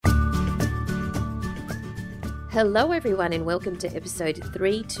Hello everyone and welcome to episode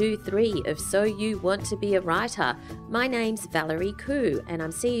 323 of So You Want to Be a Writer. My name's Valerie Khoo and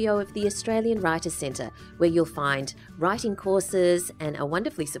I'm CEO of the Australian Writers Centre, where you'll find writing courses and a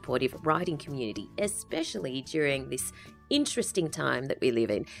wonderfully supportive writing community, especially during this interesting time that we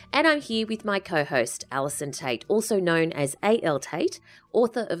live in. And I'm here with my co-host Alison Tate, also known as A.L. Tate,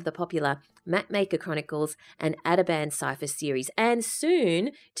 author of the popular Mapmaker Chronicles and Ataban Cypher series, and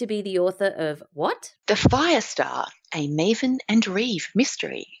soon to be the author of what? The Firestar, a Maven and Reeve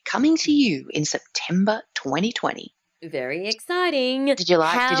mystery, coming to you in September 2020. Very exciting. Did you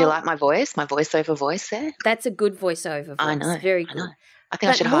like my voice? My voiceover voice there? That's a good voiceover voice. I know. Very good. I think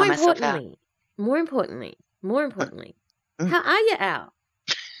I should hire myself out. More importantly, how are you, Al?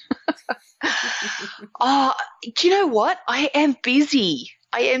 Do you know what? I am busy.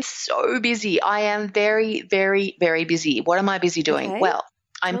 I am so busy. I am very, very, very busy. What am I busy doing? Okay. Well,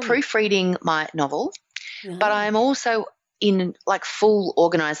 I'm proofreading my novel, but I'm also in like full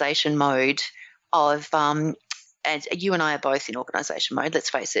organisation mode of and you and I are both in organisation mode, let's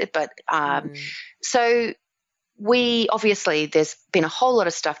face it. But so we obviously there's been a whole lot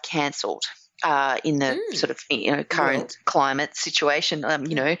of stuff cancelled in the sort of current climate situation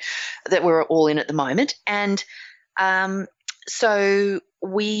that we're all in at the moment, and so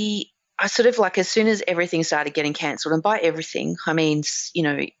we are sort of like, as soon as everything started getting cancelled, and by everything I mean,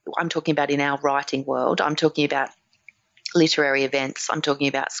 I'm talking about in our writing world, I'm talking about literary events, I'm talking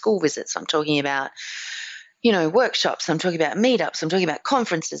about school visits, I'm talking about, workshops, I'm talking about meetups, I'm talking about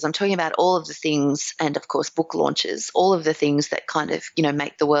conferences, I'm talking about all of the things, and of course book launches, all of the things that kind of,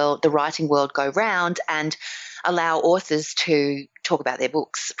 make the writing world go round and allow authors to talk about their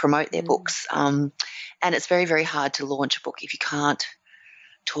books, promote their books. And it's very, very hard to launch a book if you can't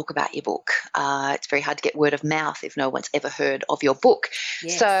talk about your book. It's very hard to get word of mouth if no one's ever heard of your book.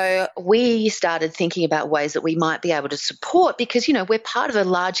 Yes. So we started thinking about ways that we might be able to support, because, we're part of a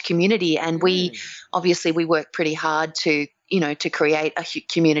large community, and we work pretty hard to create a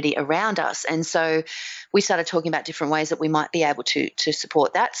community around us. And so we started talking about different ways that we might be able to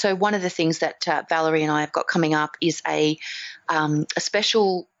support that. So one of the things that Valerie and I have got coming up is a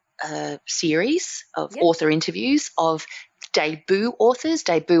special series of author interviews of debut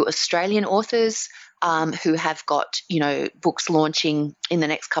Australian authors who have got, books launching in the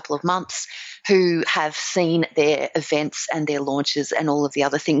next couple of months, who have seen their events and their launches and all of the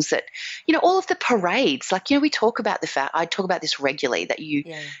other things that, all of the parades, like, we talk about I talk about this regularly, that you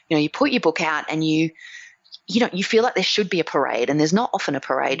put your book out and you feel like there should be a parade, and there's not often a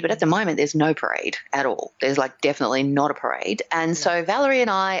parade, but at the moment there's no parade at all. There's definitely not a parade. And so Valerie and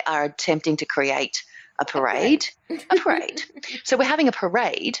I are attempting to create a parade. So we're having a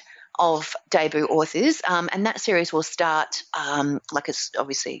parade of debut authors, and that series will start,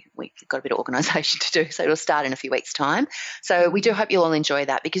 obviously we've got a bit of organisation to do, so it'll start in a few weeks' time. So we do hope you'll all enjoy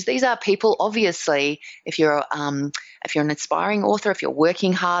that, because these are people, obviously, if you're an aspiring author, if you're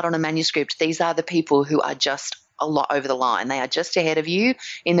working hard on a manuscript, these are the people who are just a lot over the line. They are just ahead of you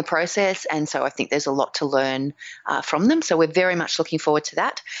in the process, and so I think there's a lot to learn from them. So we're very much looking forward to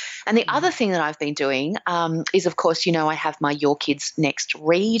that. And the other thing that I've been doing is, of course, I have my Your Kids Next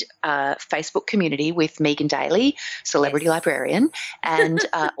Read Facebook community with Megan Daly, celebrity librarian and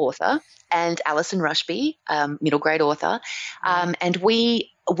author, and Alison Rushby, middle grade author, and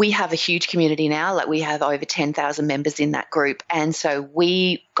we have a huge community now. Like, we have over 10,000 members in that group. And so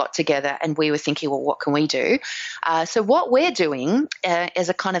we got together and we were thinking, well, what can we do? So what we're doing as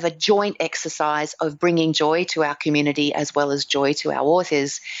a kind of a joint exercise of bringing joy to our community as well as joy to our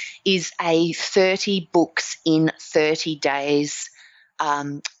authors is a 30 books in 30 days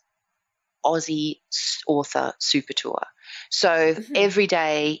Aussie author super tour. So every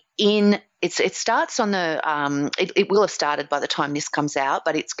day it starts on the it will have started by the time this comes out,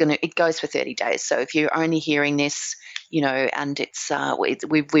 but it goes for 30 days. So if you're only hearing this, and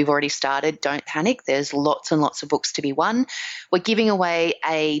we've already started, don't panic. There's lots and lots of books to be won. We're giving away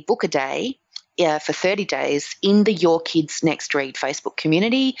a book a day for 30 days in the Your Kids Next Read Facebook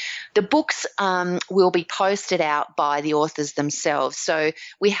community. The books will be posted out by the authors themselves. So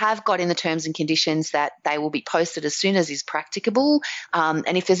we have got in the terms and conditions that they will be posted as soon as is practicable.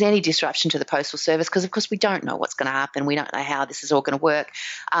 And if there's any disruption to the postal service, because of course we don't know what's going to happen, we don't know how this is all going to work,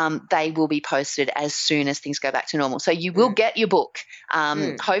 they will be posted as soon as things go back to normal. So you will get your book,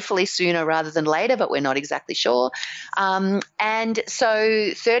 hopefully sooner rather than later, but we're not exactly sure. And so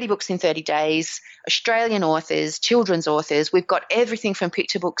 30 books in 30 days, Australian authors, children's authors. We've got everything from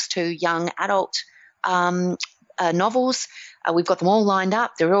picture books to young adult novels. We've got them all lined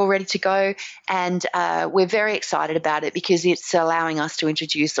up. They're all ready to go. And we're very excited about it because it's allowing us to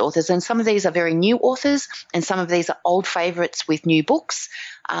introduce authors. And some of these are very new authors and some of these are old favourites with new books.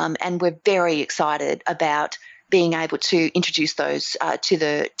 And we're very excited about being able to introduce those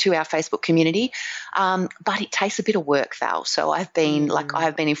to our Facebook community. But it takes a bit of work, Val. So I've been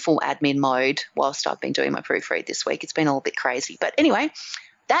in full admin mode whilst I've been doing my proofread this week. It's been all a bit crazy. But anyway,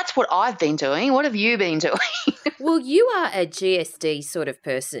 that's what I've been doing. What have you been doing? Well, you are a GSD sort of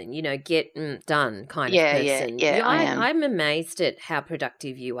person, get done kind of person. Yeah, I am. I'm amazed at how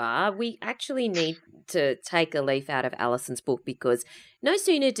productive you are. We actually need to take a leaf out of Alison's book because no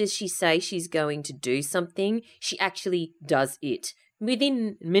sooner does she say she's going to do something, she actually does it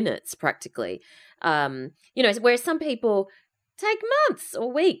within minutes practically. Whereas some people take months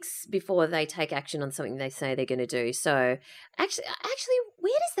or weeks before they take action on something they say they're going to do. So actually,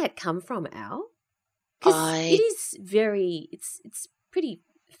 where does that come from, Al? Because it's pretty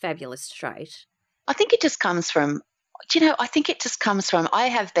fabulous trait. I think it just comes from, I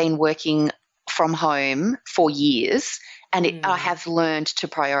have been working from home for years and I have learned to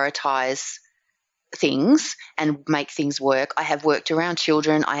prioritise things and make things work. I have worked around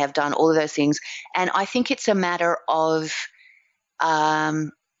children. I have done all of those things. And I think it's a matter of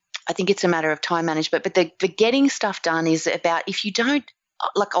time management. But the getting stuff done is about, if you don't,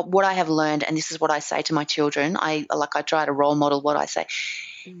 like what I have learned, and this is what I say to my children, I try to role model what I say.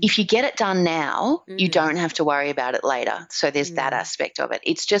 If you get it done now, you don't have to worry about it later. So there's that aspect of it.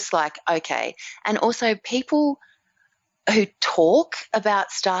 It's just like, okay. And also people who talk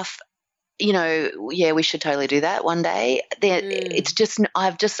about stuff, we should totally do that one day. It's just,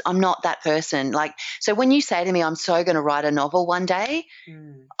 I'm not that person. Like, so when you say to me, I'm so going to write a novel one day,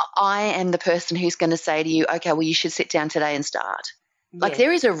 I am the person who's going to say to you, okay, well, you should sit down today and start. Like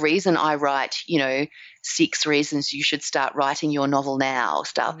there is a reason I write, 6 reasons you should start writing your novel now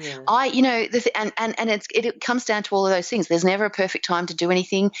stuff. Yeah. It comes down to all of those things. There's never a perfect time to do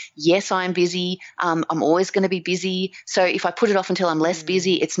anything. Yes, I'm busy. I'm always going to be busy. So if I put it off until I'm less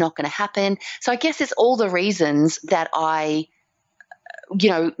busy, it's not going to happen. So I guess it's all the reasons that I,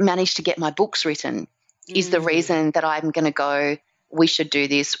 managed to get my books written is the reason that I'm going to go, we should do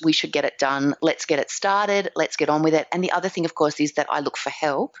this, we should get it done, let's get it started, let's get on with it. And the other thing, of course, is that I look for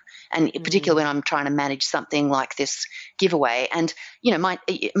help, and particularly when I'm trying to manage something like this giveaway. And,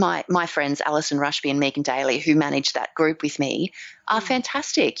 my friends Alison Rushby and Megan Daly, who manage that group with me, are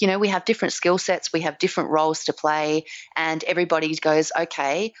fantastic. We have different skill sets, we have different roles to play, and everybody goes,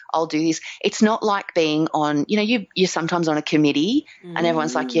 okay, I'll do this. It's not like being on, you're sometimes on a committee and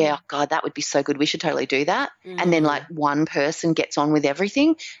everyone's like, yeah, oh God, that would be so good, we should totally do that. And then like one person gets on with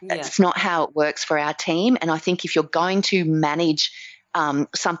everything. That's not how it works for our team. And I think if you're going to manage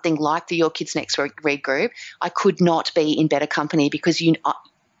something like the Your Kids Next Read group, I could not be in better company, because you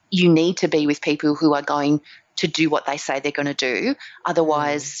need to be with people who are going to do what they say they're going to do.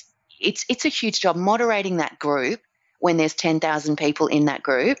 Otherwise, it's a huge job moderating that group when there's 10,000 people in that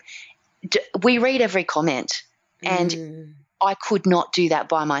group. We read every comment, and I could not do that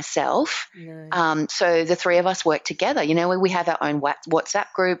by myself. No. So the three of us work together. We have our own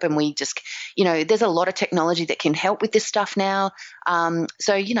WhatsApp group, and we just, there's a lot of technology that can help with this stuff now.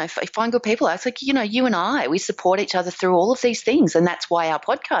 So, if I find good people, it's like, you and I, we support each other through all of these things. And that's why our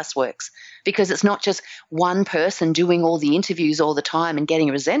podcast works, because it's not just one person doing all the interviews all the time and getting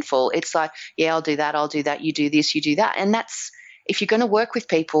resentful. It's like, yeah, I'll do that, you do this, you do that. And that's, if you're going to work with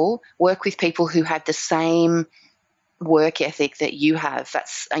people who have the same work ethic that you have.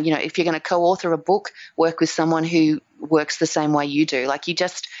 That's, if you're going to co-author a book, work with someone who works the same way you do. Like you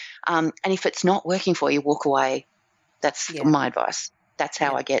just, and if it's not working for you, walk away. That's my advice. That's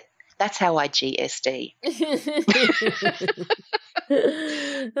how that's how I GSD.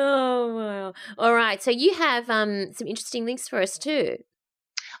 Oh, wow. All right. So you have some interesting links for us too.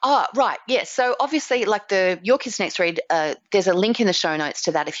 Oh, right. Yes. So obviously, like the Your Kids Next Read, there's a link in the show notes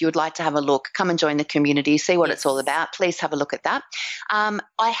to that. If you would like to have a look, come and join the community, see what it's all about. Please have a look at that.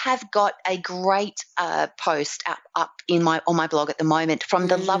 I have got a great post up on my blog at the moment from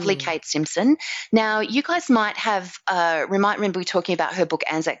the lovely Kate Simpson. Now, you guys might remember we talking about her book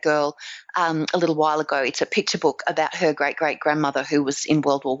Anzac Girl a little while ago. It's a picture book about her great-great-grandmother who was in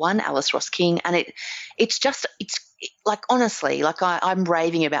World War I, Alice Ross King, and it's like, honestly, like I'm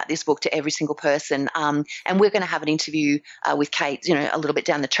raving about this book to every single person. And we're going to have an interview with Kate, a little bit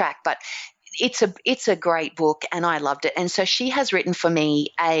down the track, but it's a great book and I loved it. And so she has written for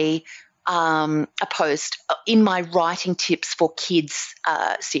me a post in my Writing Tips for Kids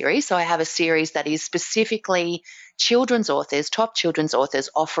series. So I have a series that is specifically children's authors, top children's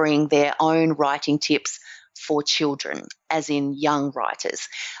authors, offering their own writing tips for children, as in young writers.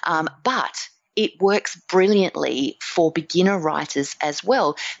 But it works brilliantly for beginner writers as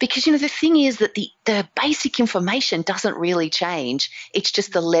well, because, the thing is that the basic information doesn't really change. It's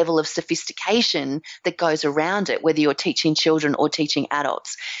just the level of sophistication that goes around it, whether you're teaching children or teaching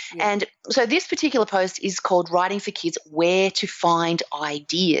adults. Yeah. And so this particular post is called Writing for Kids, Where to Find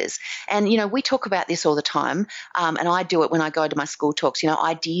Ideas. And, we talk about this all the time, and I do it when I go to my school talks.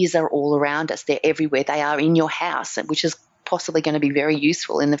 Ideas are all around us. They're everywhere. They are in your house, which is possibly going to be very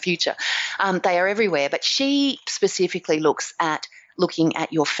useful in the future. They are everywhere, but she specifically looking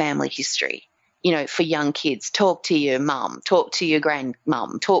at your family history. For young kids, talk to your mum, talk to your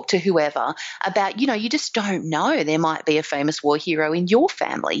grandmum, talk to whoever about, you just don't know. There might be a famous war hero in your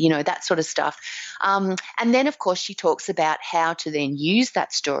family, that sort of stuff. And then, of course, she talks about how to then use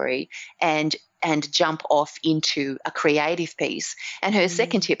that story and jump off into a creative piece. And her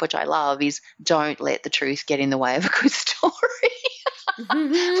second tip, which I love, is don't let the truth get in the way of a good story.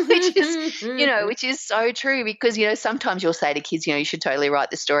 which is so true, because sometimes you'll say to kids, you should totally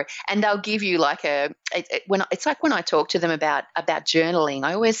write this story, and they'll give you like it's like when I talk to them about journaling,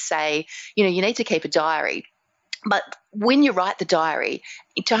 I always say, you need to keep a diary. But when you write the diary,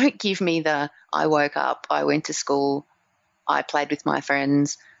 don't give me I woke up, I went to school, I played with my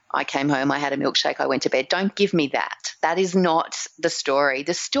friends, I came home, I had a milkshake, I went to bed. Don't give me that. That is not the story.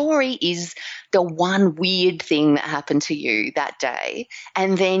 The story is the one weird thing that happened to you that day,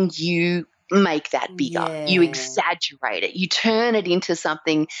 and then you make that bigger. Yeah. You exaggerate it. You turn it into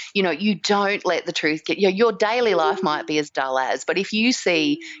something, you don't let the truth get, your daily life might be as dull as, but if you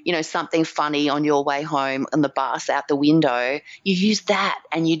see, something funny on your way home on the bus out the window, you use that,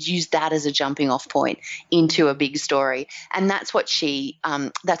 and you'd use that as a jumping off point into a big story. And that's what she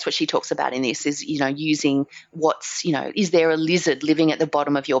talks about in this, is, using is there a lizard living at the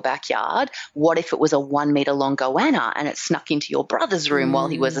bottom of your backyard? What if it was a 1 meter long goanna and it snuck into your brother's room while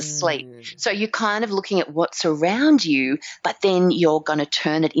he was asleep? So you're kind of looking at what's around you, but then you're going to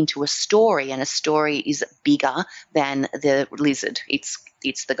turn it into a story, and a story is bigger than the lizard. It's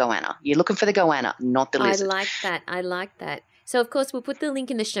the goanna. You're looking for the goanna, not the lizard. I like that. So, of course, we'll put the link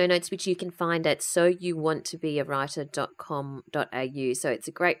in the show notes, which you can find at soyouwanttobeawriter.com.au. So it's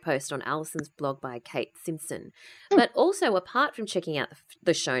a great post on Alison's blog by Kate Simpson. But also, apart from checking out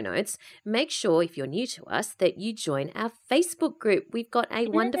the show notes, make sure, if you're new to us, that you join our Facebook group. We've got a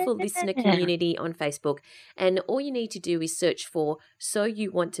wonderful listener community on Facebook, and all you need to do is search for So You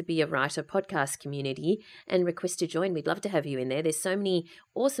Want to Be a Writer podcast community and request to join. We'd love to have you in there. There's so many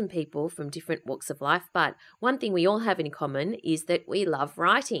awesome people from different walks of life, but one thing we all have in common is that we love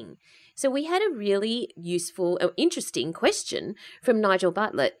writing. So we had a really useful, interesting question from Nigel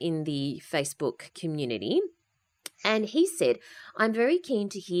Bartlett in the Facebook community. And he said, I'm very keen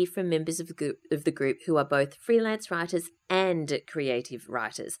to hear from members of the group who are both freelance writers and creative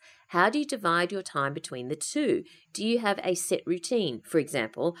writers. How do you divide your time between the two? Do you have a set routine? For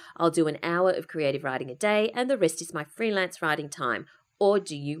example, I'll do an hour of creative writing a day and the rest is my freelance writing time. Or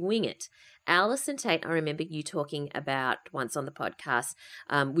do you wing it? Alison Tate, I remember you talking about once on the podcast.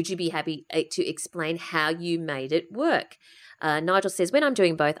 Would you be happy to explain how you made it work? Nigel says, when I'm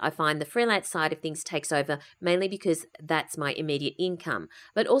doing both, I find the freelance side of things takes over, mainly because that's my immediate income.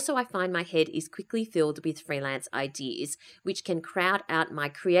 But also I find my head is quickly filled with freelance ideas, which can crowd out my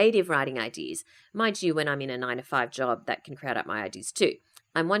creative writing ideas. Mind you, when I'm in a 9-to-5 job, that can crowd out my ideas too.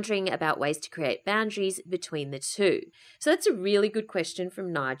 I'm wondering about ways to create boundaries between the two. So that's a really good question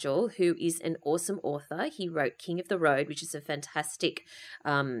from Nigel, who is an awesome author. He wrote King of the Road, which is a fantastic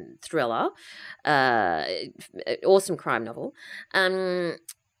thriller, awesome crime novel.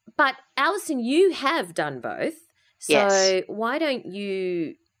 But Alison, you have done both. So yes. Why don't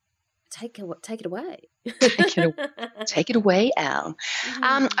you take it away? Take it away, Al.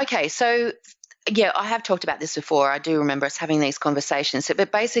 Okay, so yeah, I have talked about this before. I do remember us having these conversations.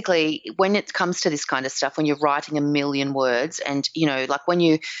 But basically, when it comes to this kind of stuff, when you're writing a million words, and like when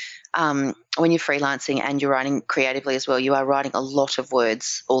you're freelancing and you're writing creatively as well, you are writing a lot of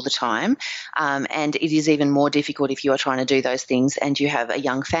words all the time, and it is even more difficult if you are trying to do those things and you have a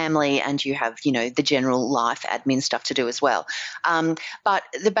young family and you have the general life admin stuff to do as well. But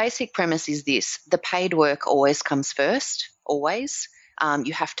the basic premise is this: the paid work always comes first, always.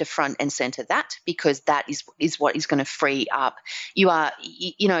 You have to front and center that, because that is what is going to free up.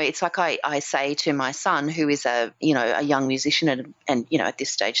 It's like I say to my son, who is a young musician and at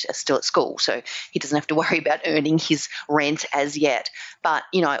this stage still at school, so he doesn't have to worry about earning his rent as yet. But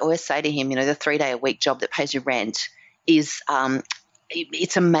I always say to him, the 3-day-a-week job that pays your rent is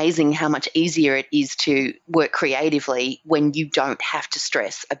it's amazing how much easier it is to work creatively when you don't have to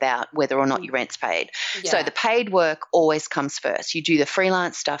stress about whether or not your rent's paid. Yeah. So the paid work always comes first. You do the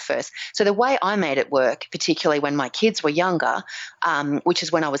freelance stuff first. So the way I made it work, particularly when my kids were younger, which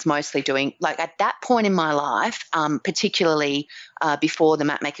is when I was mostly doing, like at that point in my life, particularly before the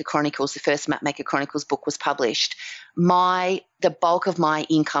Mapmaker Chronicles, the first Mapmaker Chronicles book was published, the bulk of my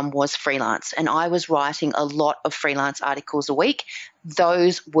income was freelance, and I was writing a lot of freelance articles a week.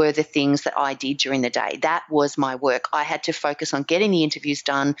 Those were the things that I did during the day. That was my work. I had to focus on getting the interviews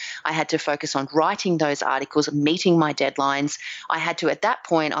done. I had to focus on writing those articles, meeting my deadlines. At that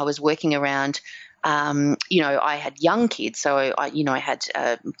point, I was working around I had young kids, so I had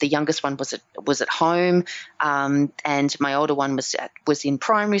the youngest one was at home, and my older one was in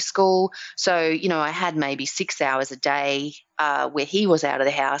primary school. So I had maybe 6 hours a day where he was out of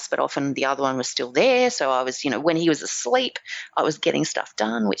the house, but often the other one was still there. So I was, when he was asleep, I was getting stuff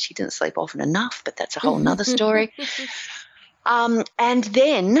done, which he didn't sleep often enough, but that's a whole nother story. And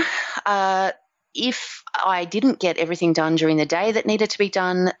then if I didn't get everything done during the day that needed to be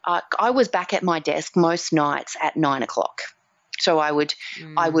done, I was back at my desk most nights at 9 o'clock. So I would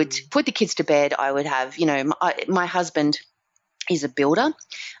put the kids to bed. I would have, my husband is a builder,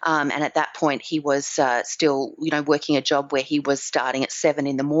 and at that point he was still, working a job where he was starting at 7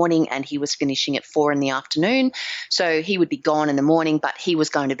 in the morning and he was finishing at 4 in the afternoon. So he would be gone in the morning, but he was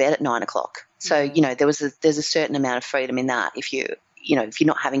going to bed at 9 o'clock. So there's a certain amount of freedom in that. If you're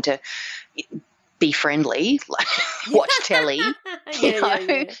not having to be friendly, like watch telly,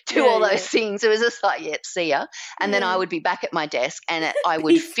 do all those things. It was just like, see ya. And then I would be back at my desk and I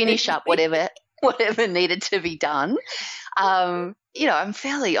would finish up whatever needed to be done. I'm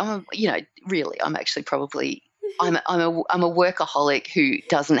actually probably, I'm a workaholic who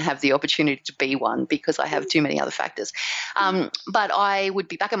doesn't have the opportunity to be one because I have too many other factors. But I would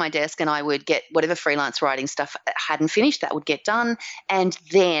be back at my desk and I would get whatever freelance writing stuff hadn't finished, that would get done. And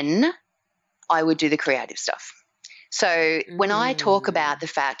then I would do the creative stuff. So when I talk about the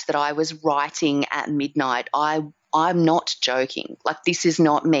fact that I was writing at midnight, I'm not joking. Like, this is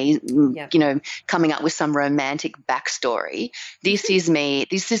not me, coming up with some romantic backstory. This is me.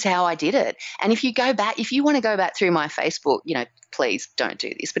 This is how I did it. And if you want to go back through my Facebook, please don't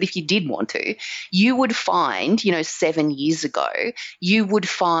do this. But if you did want to, you would find, 7 years ago, you would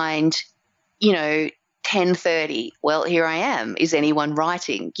find, 10:30, well, here I am. Is anyone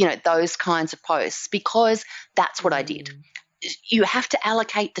writing? Those kinds of posts, because that's what I did. You have to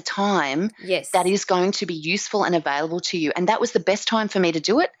allocate the time that is going to be useful and available to you. And that was the best time for me to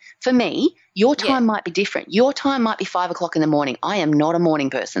do it. For me, your time might be different. Your time might be 5 o'clock in the morning. I am not a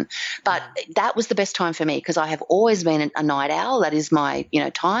morning person. But that was the best time for me because I have always been a night owl. That is my,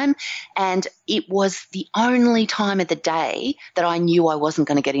 time. And it was the only time of the day that I knew I wasn't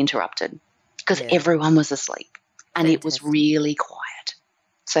going to get interrupted because everyone was asleep and it was really quiet.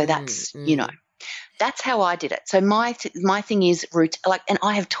 So that's, that's how I did it. So my thing is and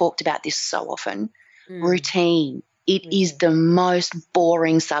I have talked about this so often, routine. It is the most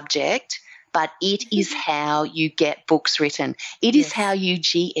boring subject, but it is how you get books written. It is how you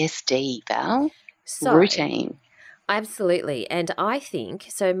GSD, Val. So, routine. Absolutely. And I think,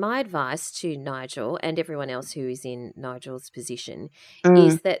 so my advice to Nigel and everyone else who is in Nigel's position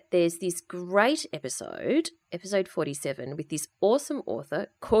is that there's this great episode 47, with this awesome author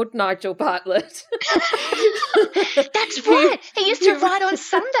called Nigel Bartlett. That's right. He used to write on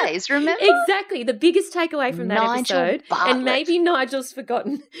Sundays, remember? Exactly. The biggest takeaway from that episode, Bartlett. And maybe Nigel's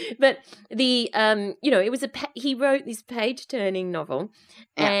forgotten, but it was he wrote this page-turning novel,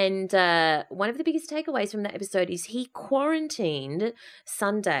 and one of the biggest takeaways from that episode is he quarantined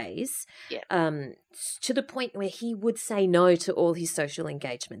Sundays to the point where he would say no to all his social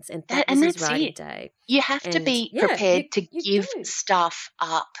engagements, and that was his writing day. You have to be prepared to give stuff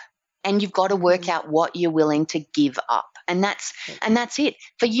up, and you've got to work out what you're willing to give up. And that's it.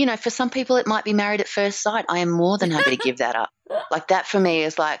 For some people it might be Married at First Sight. I am more than happy to give that up. Like, that for me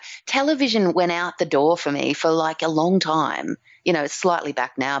is like, television went out the door for me for like a long time. It's slightly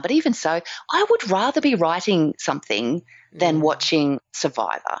back now, but even so, I would rather be writing something than watching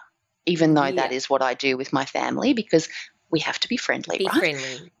Survivor, even though that is what I do with my family, because we have to be friendly, right? Be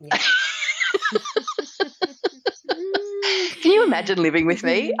friendly. Yeah. Can you imagine living with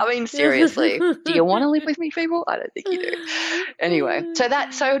me? I mean, seriously, do you want to live with me, people? I don't think you do. Anyway, so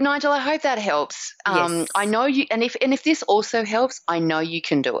Nigel, I hope that helps. Yes. I know you, and if this also helps, I know you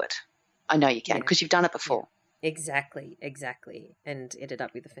can do it. I know you can because you've done it before. Exactly. And ended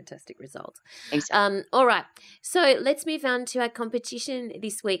up with a fantastic result. Exactly. All right. So let's move on to our competition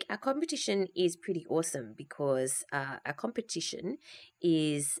this week. Our competition is pretty awesome because our competition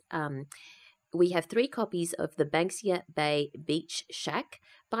is we have 3 copies of the Banksia Bay Beach Shack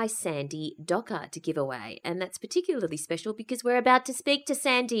by Sandy Docker to give away. And that's particularly special because we're about to speak to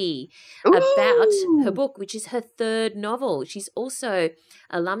Sandy about her book, which is her 3rd novel. She's also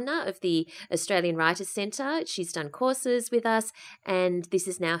alumna of the Australian Writers Centre. She's done courses with us, and this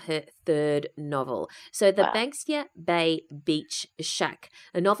is now her 3rd novel. So the Banksia Bay Beach Shack,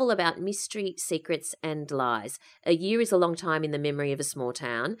 a novel about mystery, secrets and lies. A year is a long time in the memory of a small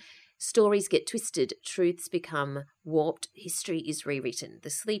town. Stories get twisted, truths become warped, history is rewritten.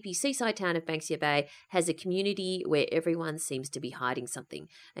 The sleepy seaside town of Banksia Bay has a community where everyone seems to be hiding something.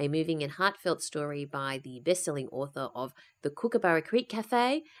 A moving and heartfelt story by the best-selling author of The Kookaburra Creek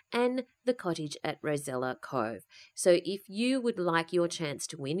Cafe and The Cottage at Rosella Cove. So if you would like your chance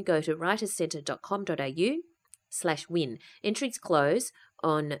to win, go to writerscentre.com.au/win. Entries close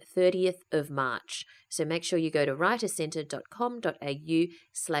on 30th of March. So make sure you go to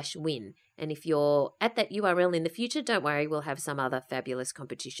writerscentre.com.au/win. And if you're at that URL in the future, don't worry, we'll have some other fabulous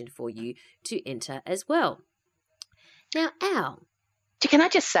competition for you to enter as well. Now, Al. Can I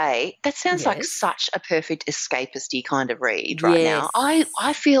just say, that sounds like such a perfect escapisty kind of read right now.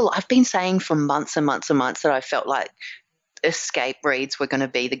 I feel I've been saying for months and months and months that I felt like escape reads were going to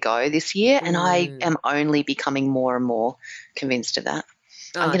be the go this year, and I am only becoming more and more convinced of that.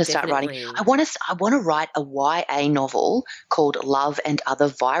 I'm going to start writing. I want to write a YA novel called Love and Other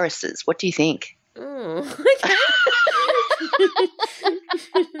Viruses. What do you think? Okay.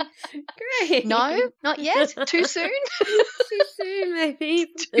 Great. No, not yet. Too soon. Too soon,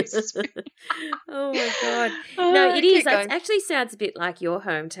 maybe. Too soon. Oh my God. No, it is. It actually sounds a bit like your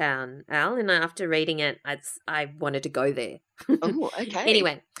hometown, Al. And after reading it, I wanted to go there. Oh, okay.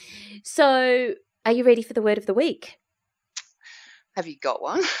 Anyway, so are you ready for the word of the week? Have you got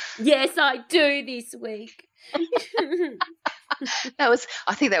one? Yes, I do this week. I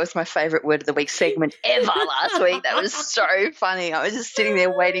think that was my favourite word of the week segment ever last week. That was so funny. I was just sitting there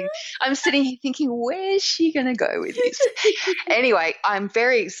waiting. I'm sitting here thinking, where's she going to go with this? Anyway, I'm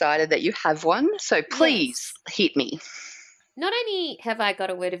very excited that you have one. So please hit me. Not only have I got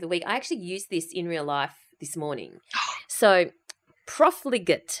a word of the week, I actually used this in real life this morning. So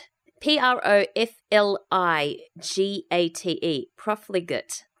profligate. Profligate.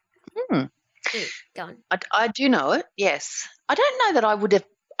 Profligate. Go on. I do know it, yes. I don't know that I would have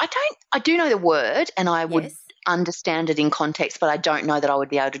I do know the word and I would understand it in context, but I don't know that I would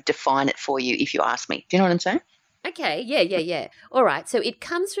be able to define it for you if you ask me. Do you know what I'm saying? Okay, yeah. All right, so it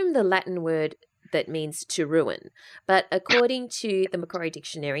comes from the Latin word that means to ruin, but according to the Macquarie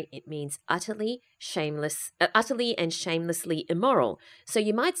Dictionary, it means utterly and shamelessly immoral. So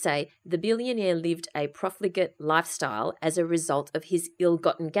you might say the billionaire lived a profligate lifestyle as a result of his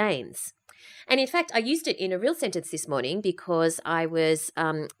ill-gotten gains. And in fact, I used it in a real sentence this morning because I was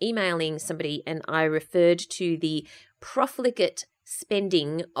emailing somebody and I referred to the profligate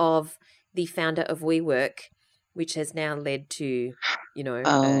spending of the founder of WeWork, which has now led to,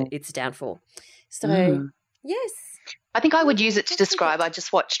 its downfall. So, yes. I think I would use it to describe, I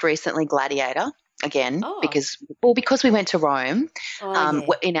just watched recently Gladiator again because we went to Rome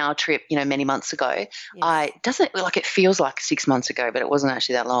in our trip, many months ago. Yes. It feels like 6 months ago, but it wasn't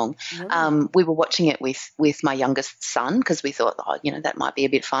actually that long. No. We were watching it with my youngest son because we thought, that might be a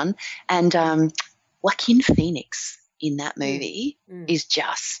bit fun. And Joaquin Phoenix in that movie is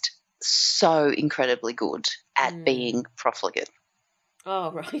just so incredibly good at being profligate.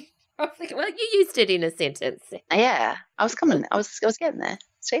 Oh, right. Well, you used it in a sentence. Yeah, I was getting there.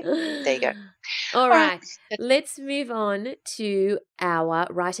 See? There you go. All right. Let's move on to our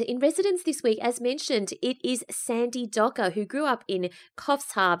writer in residence this week. As mentioned, it is Sandy Docker, who grew up in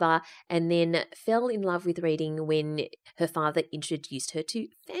Coffs Harbour and then fell in love with reading when her father introduced her to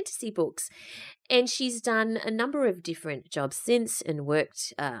fantasy books. And she's done a number of different jobs since and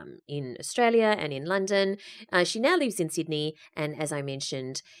worked in Australia and in London. She now lives in Sydney, and as I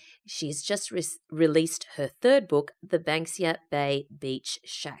mentioned, she's just released her 3rd book, The Banksia Bay Beach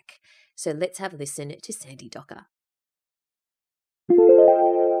Shack. So let's have a listen to Sandy Docker.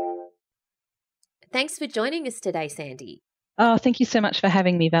 Thanks for joining us today, Sandy. Oh, thank you so much for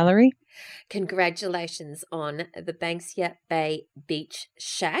having me, Valerie. Congratulations on The Banksia Bay Beach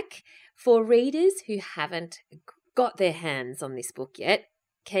Shack. For readers who haven't got their hands on this book yet,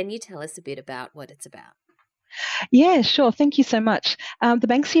 can you tell us a bit about what it's about? Yeah, sure. Thank you so much. The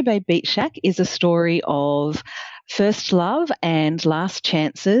Banksia Bay Beach Shack is a story of first love and last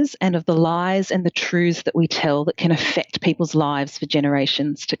chances, and of the lies and the truths that we tell that can affect people's lives for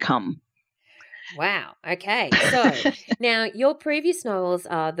generations to come. Wow. Okay. So now your previous novels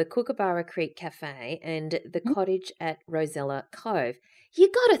are The Kookaburra Creek Cafe and The Cottage at Rosella Cove.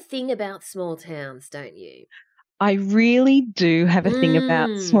 You got a thing about small towns, don't you? I really do have a thing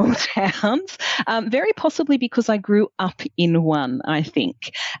about small towns, very possibly because I grew up in one, I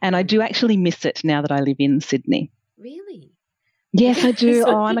think. And I do actually miss it now that I live in Sydney. Really? Yes, I do.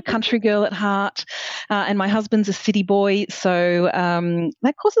 Oh, I'm a country girl at heart, and my husband's a city boy, so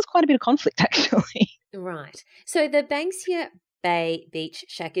that causes quite a bit of conflict, actually. Right. So the Banksia Bay Beach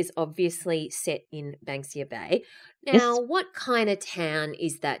Shack is obviously set in Banksia Bay. Now, Yes. what kind of town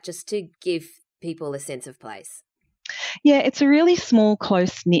is that, just to give people a sense of place? Yeah, it's a really small,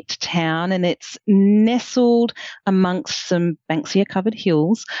 close-knit town, and it's nestled amongst some Banksia-covered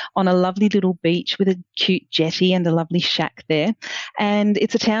hills on a lovely little beach with a cute jetty and a lovely shack there. And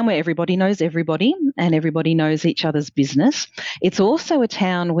it's a town where everybody knows everybody and everybody knows each other's business. It's also a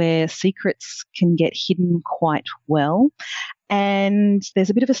town where secrets can get hidden quite well. And there's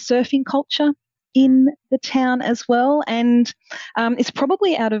a bit of a surfing culture in the town as well. And it's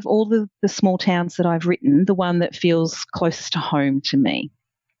probably out of all the small towns that I've written, the one that feels closest to home to me.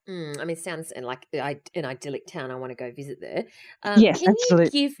 I mean, it sounds like an idyllic town. I want to go visit there. Yes, can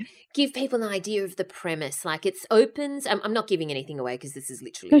absolutely. you give people an idea of the premise? Like, it opens. I'm not giving anything away because this is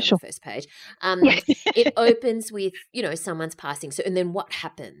literally on sure. the first page. It opens with someone's passing. So, and then what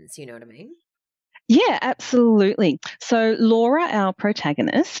happens? You know what I mean? Yeah, absolutely. So Laura, our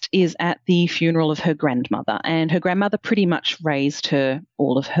protagonist, is at the funeral of her grandmother, and her grandmother pretty much raised her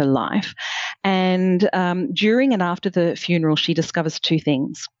all of her life. And during and after the funeral, she discovers two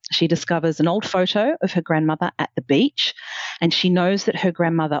things. She discovers an old photo of her grandmother at the beach, and she knows that her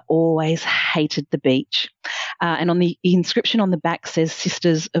grandmother always hated the beach. And on the inscription on the back says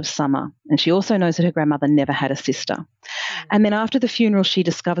Sisters of Summer. And she also knows that her grandmother never had a sister. And then after the funeral, she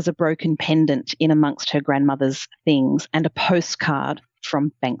discovers a broken pendant in amongst her grandmother's things and a postcard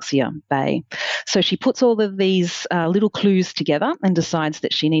from Banksia Bay. So she puts all of these little clues together and decides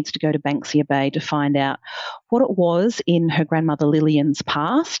that she needs to go to Banksia Bay to find out what it was in her grandmother Lillian's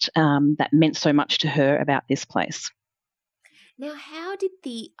past that meant so much to her about this place. Now, how did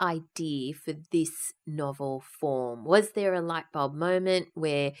the idea for this novel form? Was there a light bulb moment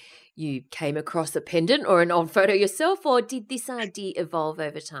where you came across a pendant or an old photo yourself, or did this idea evolve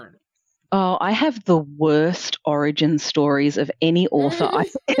over time? Oh, I have the worst origin stories of any author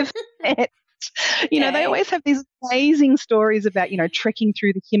I've ever met. They always have these amazing stories about, trekking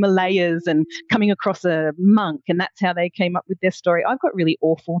through the Himalayas and coming across a monk, and that's how they came up with their story. I've got really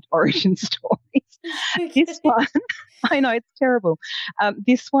awful origin stories. This one, I know, it's terrible.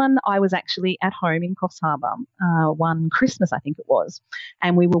 This one, I was actually at home in Coffs Harbour one Christmas, I think it was,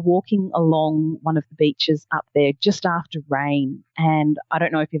 and we were walking along one of the beaches up there just after rain. And I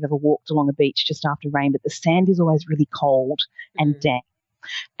don't know if you've ever walked along a beach just after rain, but the sand is always really cold and damp.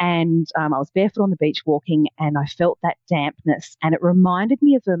 And I was barefoot on the beach walking, and I felt that dampness, and it reminded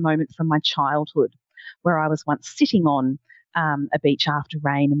me of a moment from my childhood where I was once sitting on a beach after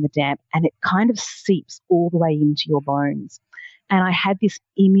rain and the damp, and it kind of seeps all the way into your bones. And I had this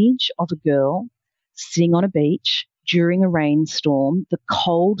image of a girl sitting on a beach during a rainstorm, the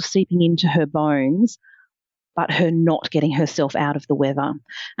cold seeping into her bones, but her not getting herself out of the weather.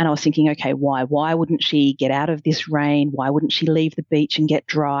 And I was thinking, okay, why? Why wouldn't she get out of this rain? Why wouldn't she leave the beach and get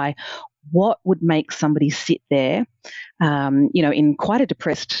dry? What would make somebody sit there, in quite a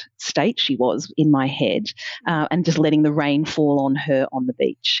depressed state she was in my head, and just letting the rain fall on her on the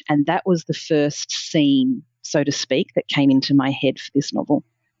beach? And that was the first scene, so to speak, that came into my head for this novel.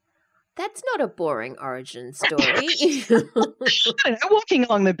 That's not a boring origin story. Walking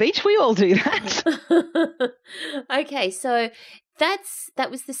along the beach, we all do that. Okay, so that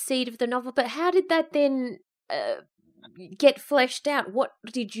was the seed of the novel, but how did that then get fleshed out? What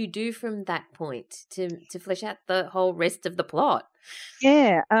did you do from that point to flesh out the whole rest of the plot?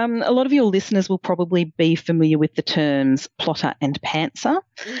 Yeah, a lot of your listeners will probably be familiar with the terms plotter and pantser.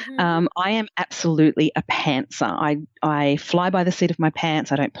 Mm-hmm. I am absolutely a pantser. I fly by the seat of my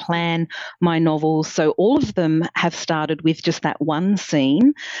pants. I don't plan my novels. So all of them have started with just that one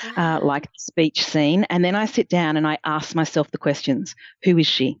scene, like the speech scene. And then I sit down and I ask myself the questions. Who is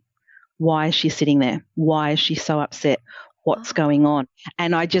she? Why is she sitting there? Why is she so upset? What's going on?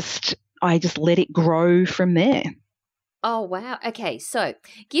 And I just let it grow from there. Oh, wow. Okay, so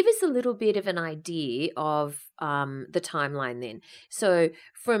give us a little bit of an idea of the timeline then. So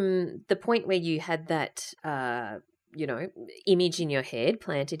from the point where you had that, image in your head,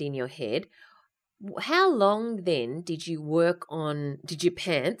 planted in your head, How long then did you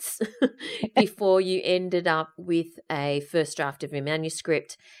pants before you ended up with a first draft of your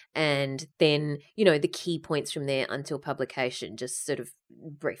manuscript and then, the key points from there until publication, just sort of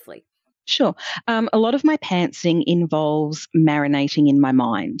briefly? Sure. A lot of my pantsing involves marinating in my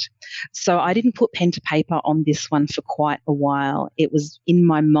mind. So I didn't put pen to paper on this one for quite a while. It was in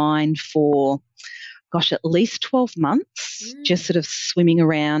my mind for, at least 12 months, just sort of swimming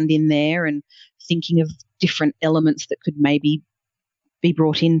around in there and thinking of different elements that could maybe be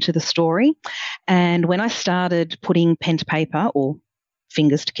brought into the story. And when I started putting pen to paper, or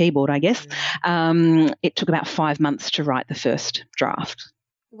fingers to keyboard, I guess, it took about 5 months to write the first draft.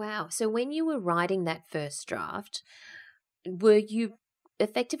 Wow. So when you were writing that first draft, were you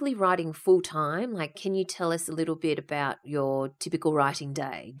effectively writing full time? Like, can you tell us a little bit about your typical writing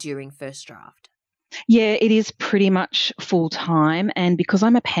day during first draft? Yeah, it is pretty much full time. And because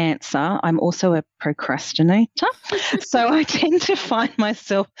I'm a pantser, I'm also a procrastinator. So I tend to find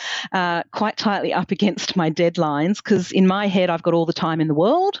myself quite tightly up against my deadlines because in my head, I've got all the time in the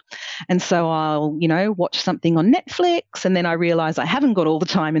world. And so I'll, watch something on Netflix and then I realize I haven't got all the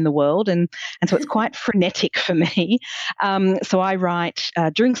time in the world. And so it's quite frenetic for me. So I write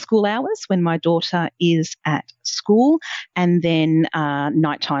during school hours when my daughter is at school and then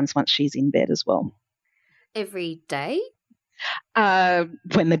night times once she's in bed as well. Every day?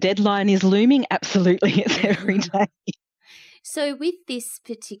 When the deadline is looming, absolutely, it's every day. So with this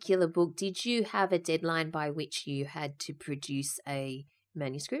particular book, did you have a deadline by which you had to produce a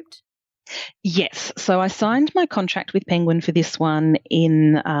manuscript? Yes. So I signed my contract with Penguin for this one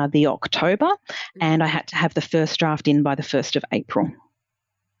in the October, and I had to have the first draft in by the 1st of April.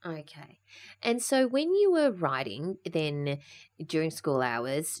 Okay. And so when you were writing then during school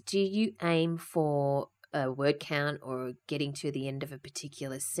hours, do you aim for a word count or getting to the end of a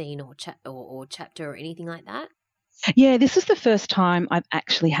particular scene or chapter or anything like that? Yeah, this is the first time I've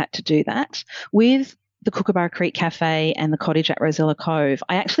actually had to do that. With the Kookaburra Creek Cafe and the Cottage at Rosella Cove,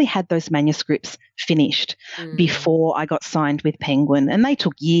 I actually had those manuscripts finished before I got signed with Penguin, and they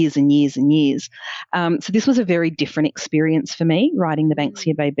took years and years and years. So this was a very different experience for me, writing the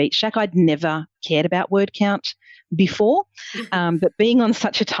Banksia Bay Beach Shack. I'd never cared about word count before, but being on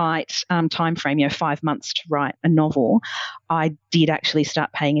such a tight time frame, 5 months to write a novel, I did actually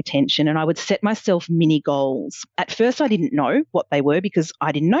start paying attention, and I would set myself mini goals. At first I didn't know what they were because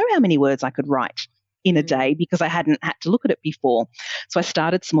I didn't know how many words I could write in a day because I hadn't had to look at it before. So I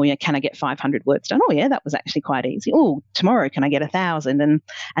started small. Can I get 500 words done? Oh yeah, that was actually quite easy. Oh, tomorrow can I get 1,000?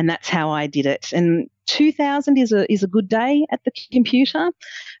 And that's how I did it. And 2,000 is a good day at the computer.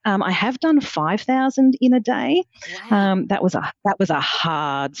 I have done 5,000 in a day. Wow. That was a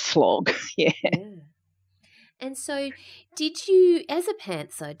hard slog. Yeah. And so, did you, as a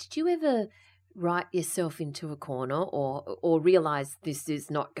pantser, did you ever write yourself into a corner or realize this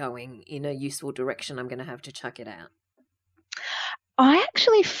is not going in a useful direction, I'm going to have to chuck it out? I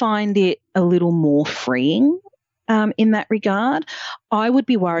actually find it a little more freeing in that regard. I would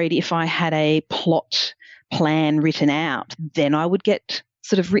be worried if I had a plot plan written out, then I would get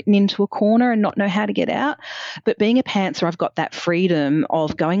sort of written into a corner and not know how to get out. But being a pantser, I've got that freedom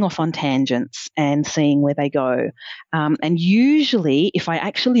of going off on tangents and seeing where they go. And usually, if I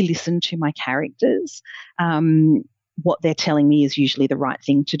actually listen to my characters, what they're telling me is usually the right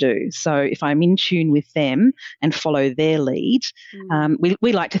thing to do. So if I'm in tune with them and follow their lead,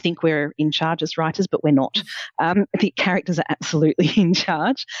 we like to think we're in charge as writers, but we're not. The characters are absolutely in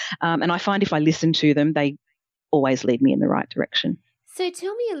charge. And I find if I listen to them, they always lead me in the right direction. So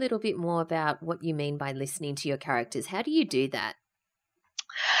tell me a little bit more about what you mean by listening to your characters. How do you do that?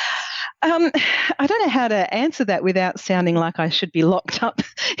 I don't know how to answer that without sounding like I should be locked up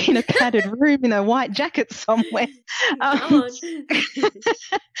in a padded room in a white jacket somewhere. I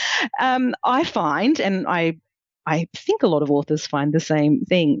find, and I think a lot of authors find the same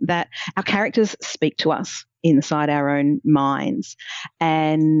thing, that our characters speak to us inside our own minds,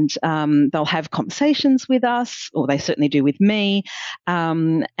 and they'll have conversations with us, or they certainly do with me.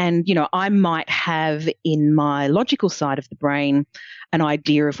 And, I might have in my logical side of the brain an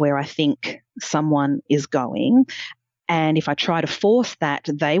idea of where I think someone is going. And if I try to force that,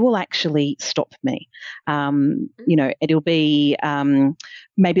 they will actually stop me. It'll be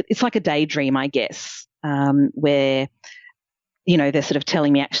maybe it's like a daydream, I guess, where they're sort of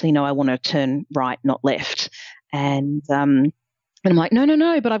telling me, actually, no, I want to turn right, not left. And I'm like,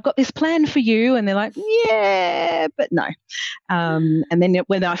 no, but I've got this plan for you. And they're like, yeah, but no. And then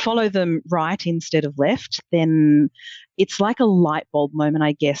when I follow them right instead of left, then it's like a light bulb moment,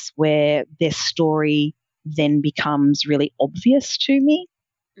 I guess, where their story then becomes really obvious to me.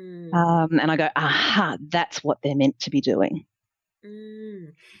 And I go, aha, that's what they're meant to be doing.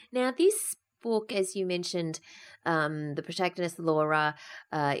 Now, this book, as you mentioned, the protagonist Laura,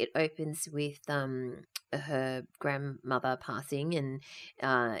 it opens with her grandmother passing, and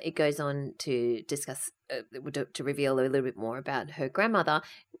it goes on to discuss, to reveal a little bit more about her grandmother.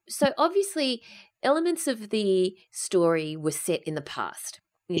 So obviously, elements of the story were set in the past,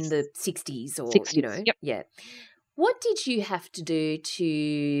 in the 60s or, 60s, yep. Yeah. What did you have to do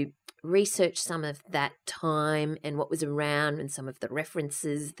to research some of that time and what was around and some of the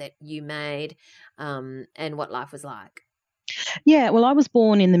references that you made, and what life was like? Yeah, well, I was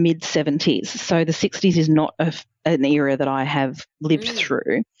born in the mid-70s, so the 60s is not an era that I have lived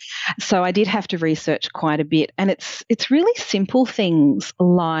through. So I did have to research quite a bit, and it's really simple things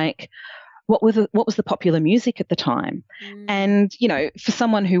like what was the popular music at the time. And, for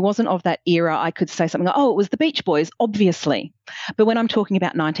someone who wasn't of that era, I could say something like, oh, it was the Beach Boys, obviously. But when I'm talking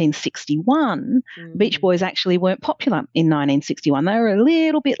about 1961, Beach Boys actually weren't popular in 1961. They were a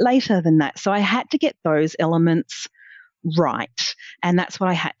little bit later than that. So I had to get those elements right. And that's what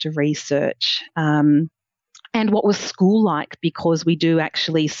I had to research. And what was school like, because we do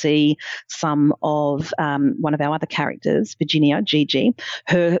actually see some of one of our other characters, Virginia, Gigi,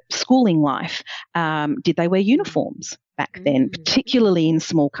 her schooling life. Did they wear uniforms back then, particularly in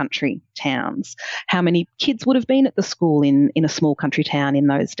small country towns? How many kids would have been at the school in a small country town in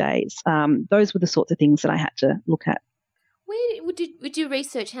those days? Those were the sorts of things that I had to look at. Where would you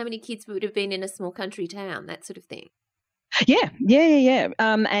research how many kids would have been in a small country town, that sort of thing? Yeah.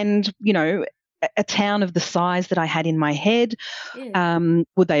 And, a town of the size that I had in my head,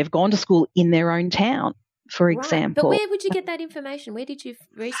 would they have gone to school in their own town, for example? But where would you get that information? Where did you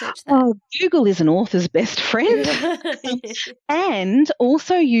research that? Oh, Google is an author's best friend. And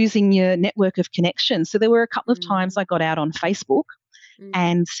also using your network of connections. So there were a couple of times I got out on Facebook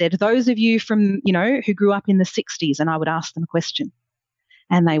and said, those of you from, who grew up in the 60s, and I would ask them a question.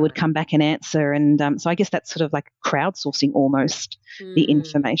 And they would come back and answer. And so I guess that's sort of like crowdsourcing almost the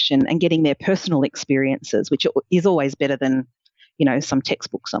information and getting their personal experiences, which is always better than, some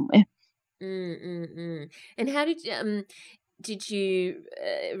textbook somewhere. And how did you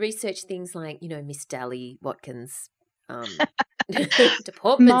research things like, Miss Dally Watkins'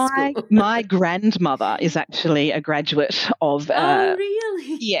 department school? My grandmother is actually a graduate of oh,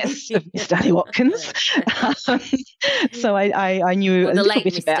 really? Yes, of Miss Dally Watkins. So I knew a little bit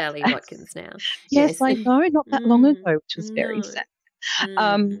Miss about Dally Watkins now. Yes, I know, not that long ago, which was very sad.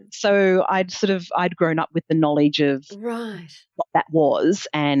 So I'd grown up with the knowledge of what that was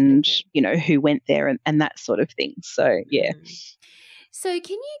and, who went there and that sort of thing. So, yeah. So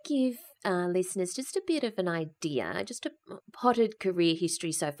can you give listeners just a bit of an idea, just a potted career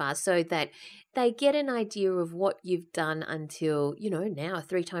history so far, so that they get an idea of what you've done until, now a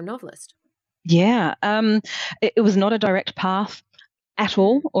 3-time novelist? Yeah. It was not a direct path at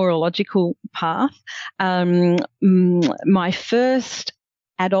all, or a logical path. My first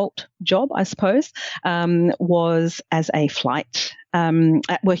adult job, I suppose, was as a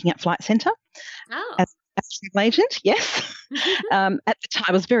working at Flight Centre. Oh. As a travel agent, yes. At the time,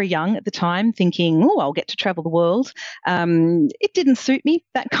 I was very young at the time, thinking, I'll get to travel the world. It didn't suit me,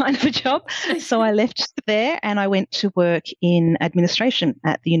 that kind of a job. So I left there and I went to work in administration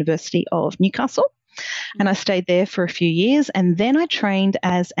at the University of Newcastle. And I stayed there for a few years, and then I trained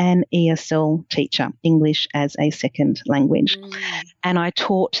as an ESL teacher, English as a second language. And I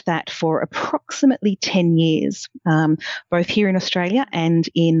taught that for approximately 10 years, both here in Australia and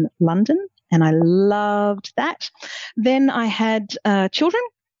in London. And I loved that. Then I had children,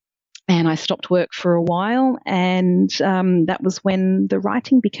 and I stopped work for a while, and that was when the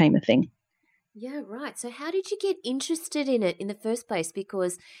writing became a thing. Yeah, right. So how did you get interested in it in the first place?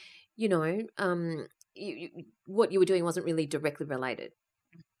 Because what you were doing wasn't really directly related.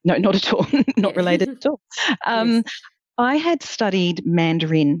 No, not at all. Not related at all. Yes. I had studied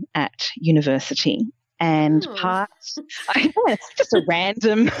Mandarin at university, and just a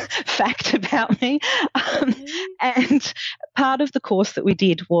random fact about me. And part of the course that we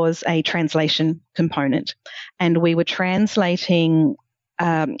did was a translation component, and we were translating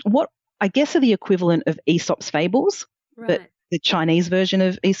what I guess are the equivalent of Aesop's fables, but the Chinese version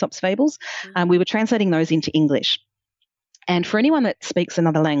of Aesop's fables. We were translating those into English. And for anyone that speaks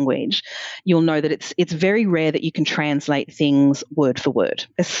another language, you'll know that it's very rare that you can translate things word for word,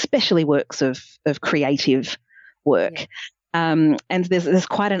 especially works of creative work. Yeah. And there's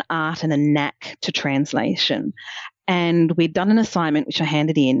quite an art and a knack to translation. And we'd done an assignment which I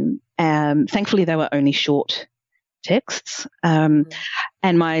handed in. Thankfully, they were only short texts. And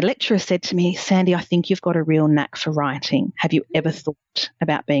my lecturer said to me, Sandy, I think you've got a real knack for writing. Have you ever thought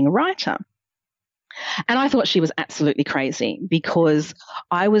about being a writer? And I thought she was absolutely crazy because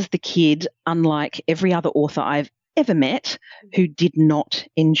I was the kid, unlike every other author I've ever met, who did not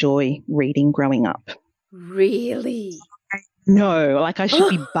enjoy reading growing up. Really? No, like I should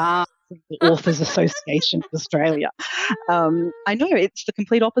be barred from the Authors Association of Australia. I know it's the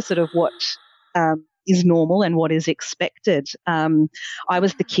complete opposite of what is normal and what is expected. I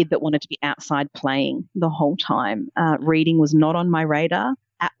was the kid that wanted to be outside playing the whole time. Reading was not on my radar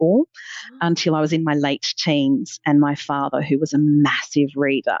at all until I was in my late teens, and my father, who was a massive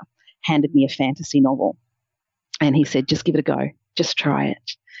reader, handed me a fantasy novel. And he said, just give it a go, just try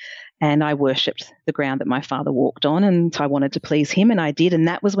it. And I worshipped the ground that my father walked on, and I wanted to please him, and I did. And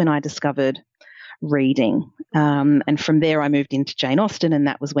that was when I discovered reading. And from there, I moved into Jane Austen, and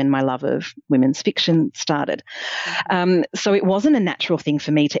that was when my love of women's fiction started. So it wasn't a natural thing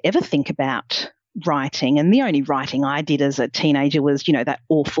for me to ever think about writing. And the only writing I did as a teenager was, that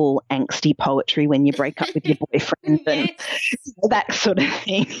awful angsty poetry when you break up with your boyfriend and that sort of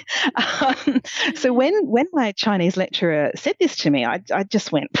thing. So when my Chinese lecturer said this to me, I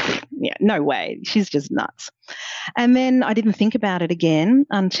just went, yeah, no way, she's just nuts. And then I didn't think about it again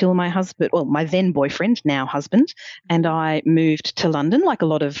until my husband, well, my then boyfriend, now husband, and I moved to London, like a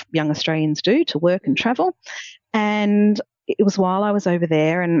lot of young Australians do, to work and travel. And it was while I was over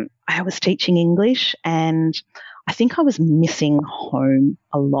there and I was teaching English, and I think I was missing home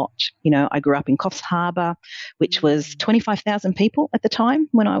a lot. I grew up in Coffs Harbour, which was 25,000 people at the time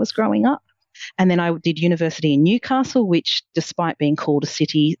when I was growing up. And then I did university in Newcastle, which, despite being called a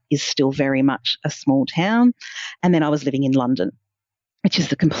city, is still very much a small town. And then I was living in London, which is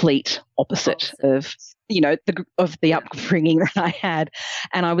the complete opposite of the upbringing that I had.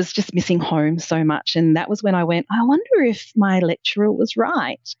 And I was just missing home so much. And that was when I went, I wonder if my lecturer was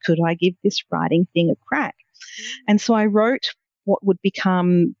right. Could I give this writing thing a crack? And so I wrote what would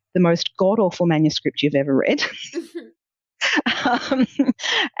become the most god-awful manuscript you've ever read.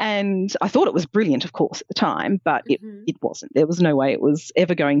 And I thought it was brilliant, of course, at the time, but it wasn't. There was no way it was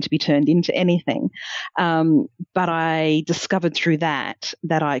ever going to be turned into anything. But I discovered through that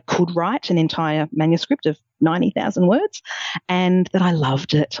I could write an entire manuscript of 90,000 words, and that I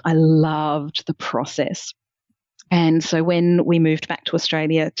loved it. I loved the process. And so when we moved back to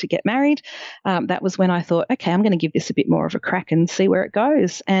Australia to get married, that was when I thought, okay, I'm going to give this a bit more of a crack and see where it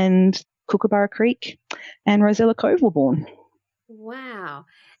goes. And Kookaburra Creek and Rosella Cove were born. Wow.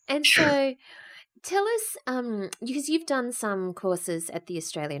 And so tell us, because you've done some courses at the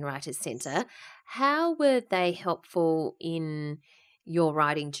Australian Writers Centre, how were they helpful in your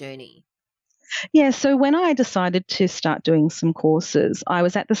writing journey? Yeah, so when I decided to start doing some courses, I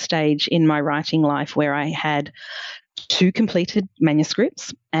was at the stage in my writing life where I had 2 completed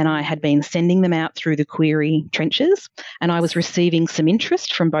manuscripts, and I had been sending them out through the query trenches, and I was receiving some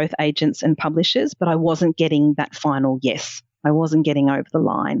interest from both agents and publishers, but I wasn't getting that final yes. I wasn't getting over the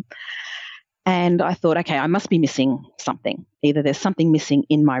line. And I thought, okay, I must be missing something. Either there's something missing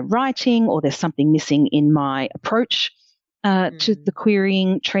in my writing, or there's something missing in my approach to the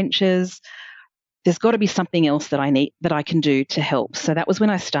querying trenches. There's got to be something else that I can do to help. So that was when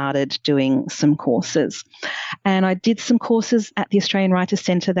I started doing some courses. And I did some courses at the Australian Writers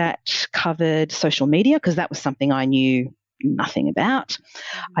Centre that covered social media, because that was something I knew nothing about.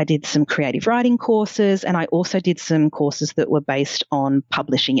 I did some creative writing courses, and I also did some courses that were based on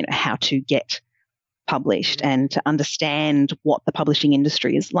publishing, how to get published and to understand what the publishing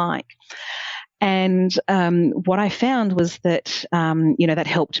industry is like. And what I found was that, that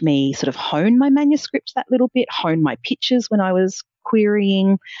helped me sort of hone my manuscripts that little bit, hone my pitches when I was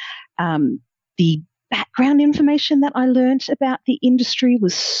querying. The background information that I learnt about the industry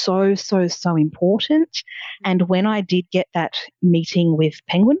was so, so, so important. And when I did get that meeting with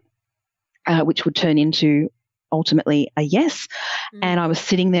Penguin, which would turn into ultimately a yes. And I was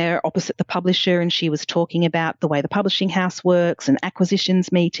sitting there opposite the publisher, and she was talking about the way the publishing house works and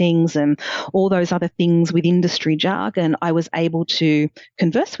acquisitions meetings and all those other things with industry jargon. I was able to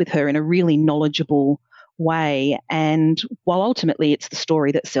converse with her in a really knowledgeable way. And while ultimately it's the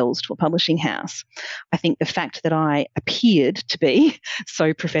story that sells to a publishing house, I think the fact that I appeared to be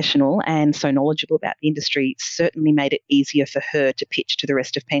so professional and so knowledgeable about the industry certainly made it easier for her to pitch to the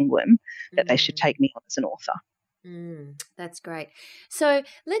rest of Penguin that they should take me on as an author. That's great. So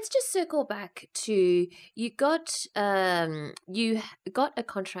let's just circle back to you got a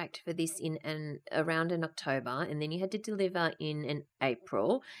contract for this around in October, and then you had to deliver in an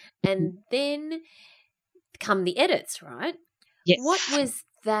April, and then come the edits, right? Yes. What was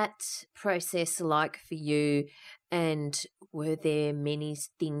that process like for you? And were there many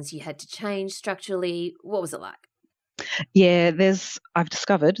things you had to change structurally? What was it like? Yeah, I've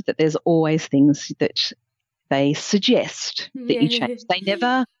discovered that there's always things that they suggest that you change. They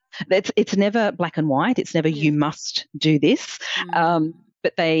never, it's never black and white. It's never you must do this.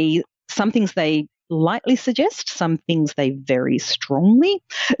 But some things they lightly suggest, some things they very strongly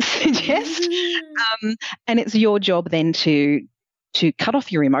suggest. And it's your job then to cut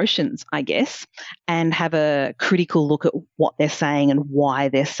off your emotions, I guess, and have a critical look at what they're saying and why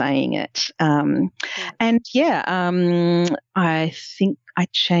they're saying it. And I think I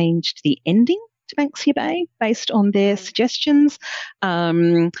changed the ending to Banksia Bay based on their suggestions.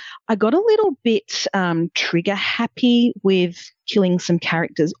 I got a little bit trigger happy with killing some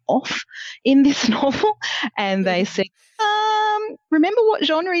characters off in this novel, and they said, remember what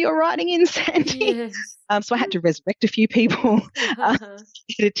genre you're writing in, Sandy? Yes. So I had to resurrect a few people.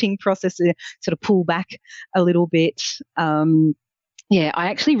 Editing process to sort of pull back a little bit. I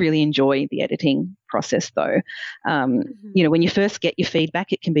actually really enjoy the editing process, though. When you first get your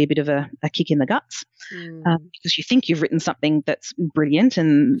feedback, it can be a bit of a kick in the guts because you think you've written something that's brilliant,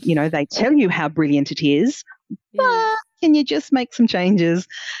 and they tell you how brilliant it is. But can you just make some changes?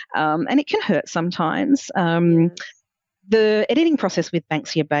 And it can hurt sometimes. The editing process with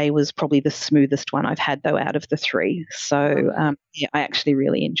Banksia Bay was probably the smoothest one I've had, though, out of the three. So, I actually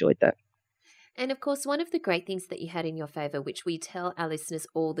really enjoyed that. And, of course, one of the great things that you had in your favour, which we tell our listeners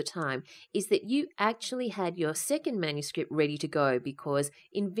all the time, is that you actually had your second manuscript ready to go, because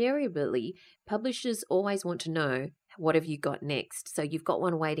invariably publishers always want to know, what have you got next? So you've got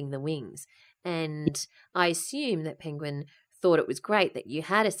one waiting in the wings. And I assume that Penguin thought it was great that you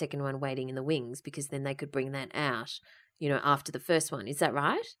had a second one waiting in the wings, because then they could bring that out, after the first one. Is that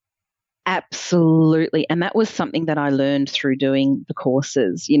right? Absolutely. And that was something that I learned through doing the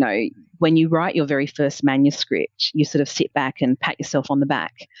courses. When you write your very first manuscript, you sort of sit back and pat yourself on the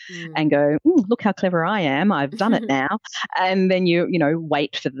back and go, look how clever I am. I've done it now. And then you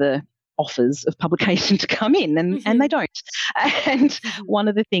wait for the offers of publication to come in, and they don't. And one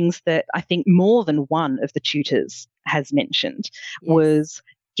of the things that I think more than one of the tutors has mentioned was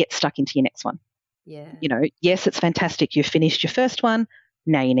get stuck into your next one. Yeah. Yes, it's fantastic. You've finished your first one.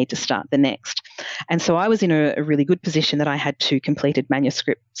 Now you need to start the next. And so I was in a really good position that I had 2 completed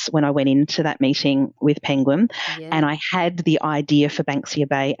manuscripts when I went into that meeting with Penguin, and I had the idea for Banksia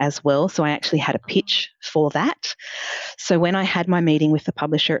Bay as well. So I actually had a pitch for that. So when I had my meeting with the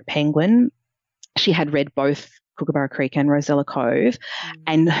publisher at Penguin, she had read both Kookaburra Creek and Rosella Cove,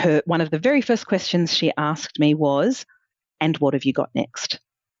 and one of the very first questions she asked me was, "And what have you got next?"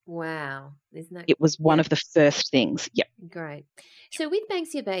 Wow. Isn't that... It was one of the first things. Yep. Great. So with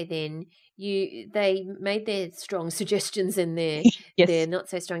Banksia Bay then, they made their strong suggestions and their not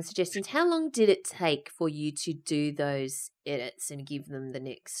so strong suggestions. How long did it take for you to do those edits and give them the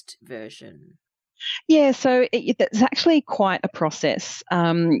next version? Yeah, so it's actually quite a process.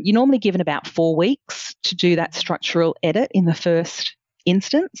 You're normally given about 4 weeks to do that structural edit in the first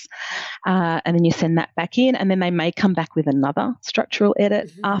instance, and then you send that back in, and then they may come back with another structural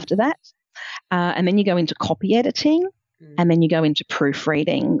edit after that, and then you go into copy editing, and then you go into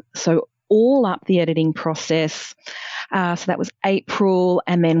proofreading. So all up the editing process, so that was April,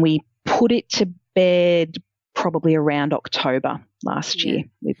 and then we put it to bed probably around October last year.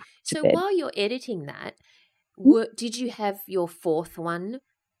 So while you're editing that, did you have your 4th one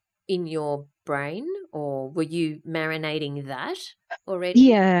in your brain, or were you marinating that already?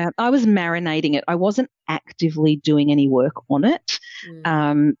 Yeah, I was marinating it. I wasn't actively doing any work on it,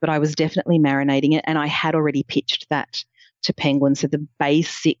 but I was definitely marinating it, and I had already pitched that to Penguin, so the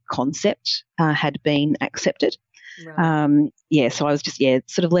basic concept had been accepted. Right. So I was just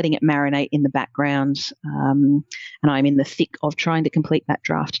sort of letting it marinate in the background, and I'm in the thick of trying to complete that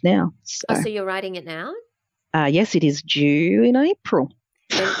draft now. So you're writing it now? Yes, it is due in April.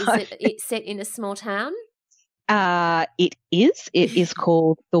 And is it set in a small town? It is. It is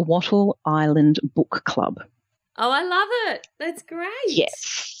called the Wattle Island Book Club. Oh, I love it. That's great.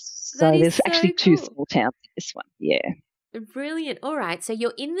 Yes. So there's actually 2 small towns in this one. Yeah. Brilliant. All right. So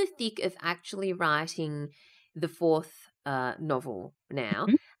you're in the thick of actually writing the 4th novel now.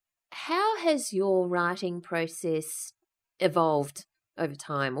 How has your writing process evolved over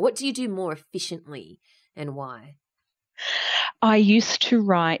time? What do you do more efficiently, and why? I used to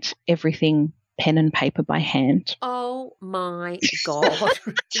write everything pen and paper by hand. Oh my God.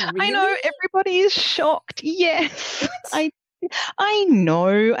 Really? I know, everybody is shocked. Yes. I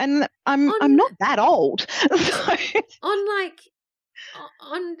know, and I'm not that old. So,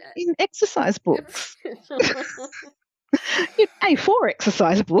 on in exercise books. A4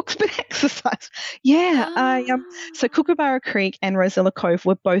 exercise books, but exercise. Yeah. So Kookaburra Creek and Rosella Cove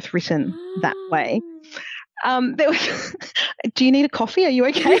were both written that way. Do you need a coffee? Are you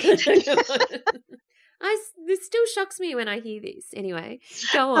okay? This still shocks me when I hear this. Anyway,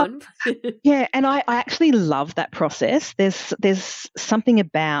 go on. Yeah, and I actually love that process. There's something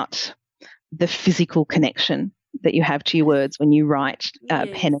about the physical connection that you have to your words when you write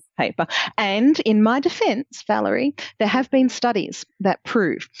pen and paper. And in my defense, Valerie, there have been studies that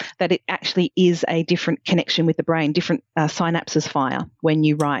prove that it actually is a different connection with the brain, different synapses fire when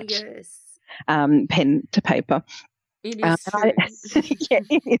you write pen to paper. It is true. Yeah,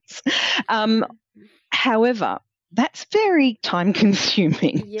 it is. However, that's very time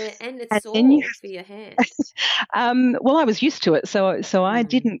consuming. Yeah, and it's sore for your hands. Well, I was used to it, so I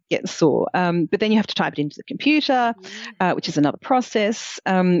didn't get sore. But then you have to type it into the computer, which is another process.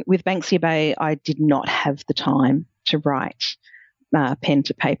 With Banksia Bay, I did not have the time to write pen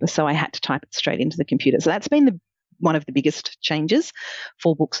to paper, so I had to type it straight into the computer. So that's been one of the biggest changes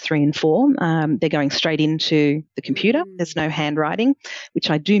for books 3 and 4. They're going straight into the computer. There's no handwriting, which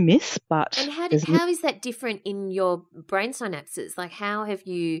I do miss. But and how is that different in your brain synapses? Like, how have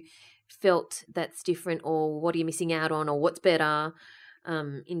you felt that's different, or what are you missing out on, or what's better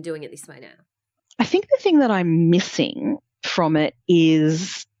in doing it this way now? I think the thing that I'm missing from it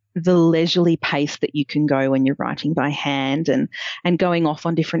is the leisurely pace that you can go when you're writing by hand, and going off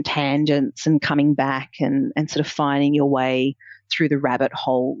on different tangents and coming back and sort of finding your way through the rabbit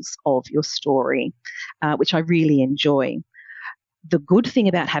holes of your story, which I really enjoy. The good thing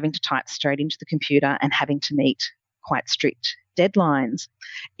about having to type straight into the computer and having to meet quite strict deadlines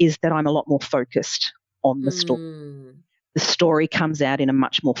is that I'm a lot more focused on the story. The story comes out in a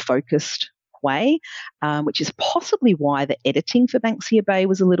much more focused way, which is possibly why the editing for Banksia Bay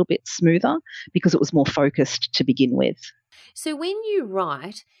was a little bit smoother, because it was more focused to begin with. So when you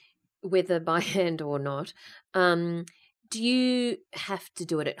write, whether by hand or not, do you have to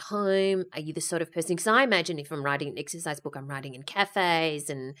do it at home? Are you the sort of person, because I imagine if I'm writing an exercise book, I'm writing in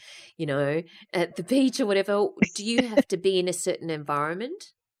cafes and, at the beach or whatever. Do you have to be in a certain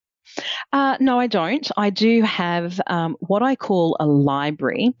environment? No, I don't. I do have what I call a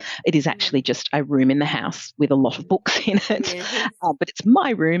library. It is actually just a room in the house with a lot of books in it, but it's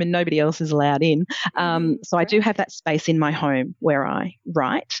my room and nobody else is allowed in. So I do have that space in my home where I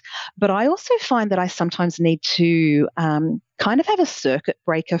write. But I also find that I sometimes need to kind of have a circuit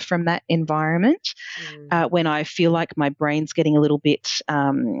breaker from that environment when I feel like my brain's getting a little bit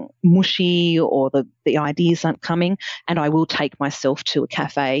mushy, or the ideas aren't coming, and I will take myself to a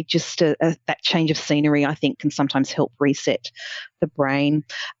cafe. Just that change of scenery, I think, can sometimes help reset the brain.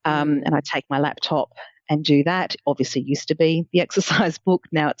 And I take my laptop and do that. Obviously used to be the exercise book,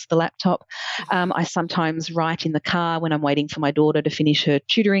 now it's the laptop. I sometimes write in the car when I'm waiting for my daughter to finish her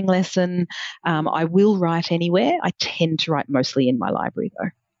tutoring lesson. I will write anywhere. I tend to write mostly in my library though.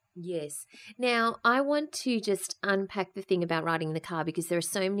 Yes. Now, I want to just unpack the thing about writing in the car, because there are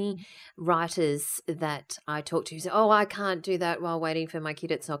so many writers that I talk to who say, I can't do that while waiting for my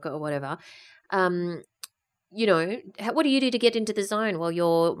kid at soccer or whatever. What do you do to get into the zone while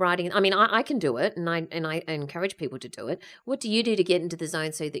you're writing? I mean, I can do it, and I encourage people to do it. What do you do to get into the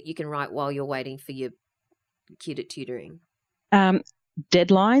zone so that you can write while you're waiting for your kid at tutoring?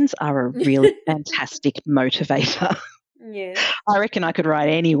 Deadlines are a really fantastic motivator. Yeah, I reckon I could write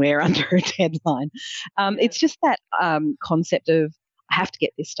anywhere under a deadline. It's just that concept of I have to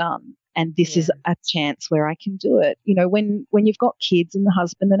get this done, and this is a chance where I can do it. When you've got kids and a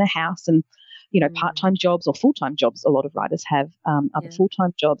husband and a house and part-time jobs or full-time jobs, a lot of writers have other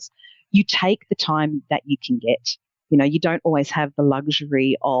full-time jobs, you take the time that you can get. You don't always have the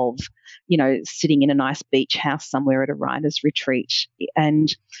luxury of, sitting in a nice beach house somewhere at a writer's retreat.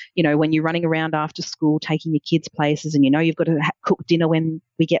 And, when you're running around after school, taking your kids places, and you've got to cook dinner when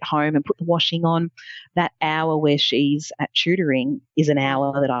we get home and put the washing on, that hour where she's at tutoring is an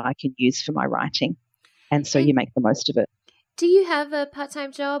hour that I can use for my writing. And so you make the most of it. Do you have a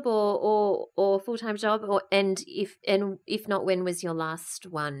part-time job or full-time job? And if not, when was your last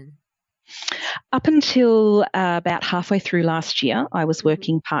one? Up until about halfway through last year, I was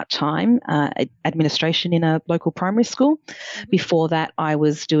working part-time administration in a local primary school. Before that, I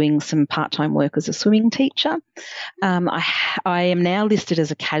was doing some part-time work as a swimming teacher. I am now listed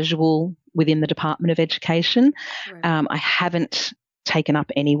as a casual within the Department of Education. Right. I haven't taken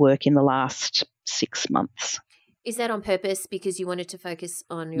up any work in the last 6 months. Is that on purpose because you wanted to focus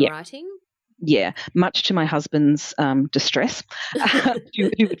on your writing? much to my husband's distress,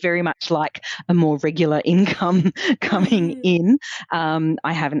 who would very much like a more regular income coming in.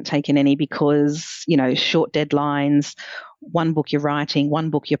 I haven't taken any because, short deadlines, one book you're writing, one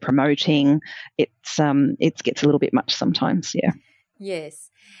book you're promoting, it gets a little bit much sometimes, yeah. Yes.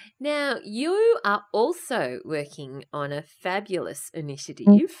 Now, you are also working on a fabulous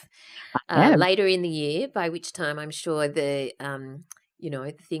initiative later in the year, by which time I'm sure the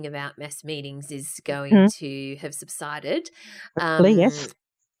thing about mass meetings is going to have subsided. Yes.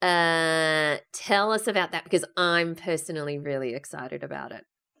 Tell us about that, because I'm personally really excited about it.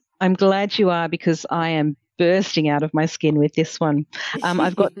 I'm glad you are, because I am bursting out of my skin with this one.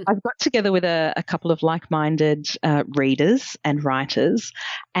 I've got together with a couple of like-minded readers and writers,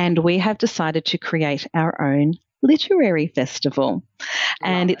 and we have decided to create our own literary festival.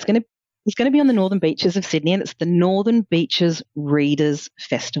 And it's going to be on the Northern Beaches of Sydney, and it's the Northern Beaches Readers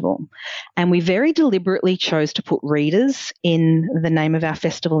Festival. And we very deliberately chose to put readers in the name of our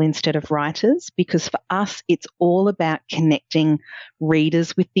festival instead of writers, because for us it's all about connecting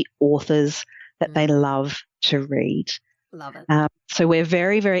readers with the authors that they love to read. Love it. So we're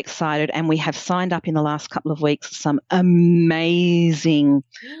very, very excited, and we have signed up in the last couple of weeks some amazing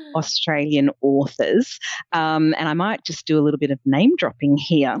Australian authors. And I might just do a little bit of name dropping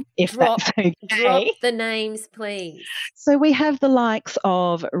here, if that's okay. Drop the names, please. So we have the likes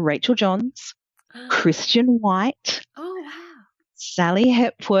of Rachel Johns, Christian White, Sally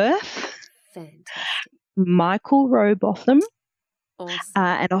Hepworth, fantastic, Michael Rowbotham, awesome.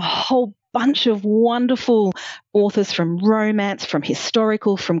 And a whole bunch of wonderful authors from romance, from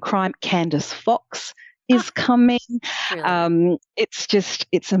historical, from crime. Candace Fox is coming.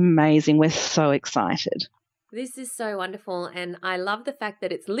 It's amazing. We're so excited. This is so wonderful, and I love the fact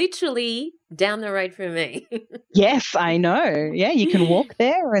that it's literally down the road from me. Yes, I know. Yeah, you can walk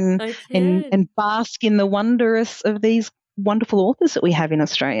there and bask in the wonders of these wonderful authors that we have in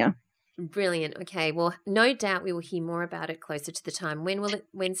Australia. Brilliant. Okay, well, no doubt we will hear more about it closer to the time.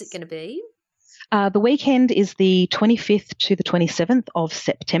 When's it going to be? The weekend is the 25th to the 27th of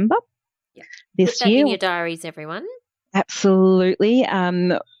September. Yeah. This Put that year. in your diaries, everyone. Absolutely.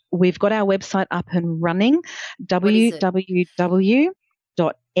 We've got our website up and running, www.nbrf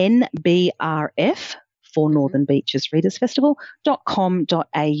for Northern Beaches Readers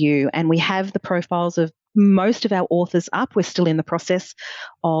Festival.com.au, and we have the profiles of most of our authors up. We're still in the process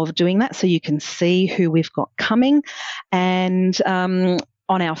of doing that, so you can see who we've got coming. And on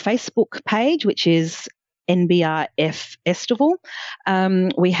our Facebook page, which is NBRF Festival,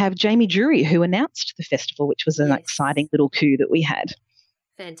 we have Jamie Drury, who announced the festival, which was an exciting little coup that we had.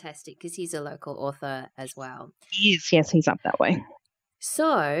 Fantastic, because he's a local author as well. He is, yes, he's up that way.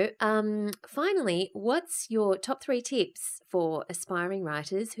 So, finally, what's your top 3 tips for aspiring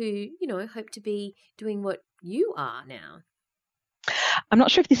writers who, hope to be doing what you are now? I'm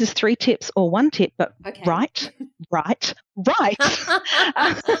not sure if this is 3 tips or 1 tip, but right.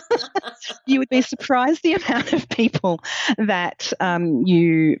 You would be surprised the amount of people that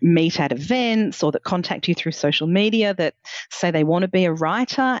you meet at events or that contact you through social media that say they want to be a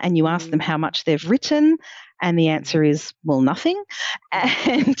writer, and you ask them how much they've written, and the answer is, well, nothing.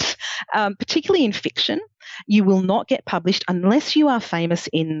 And particularly in fiction, you will not get published unless you are famous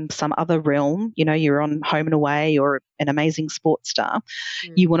in some other realm. You're on Home and Away or an amazing sports star.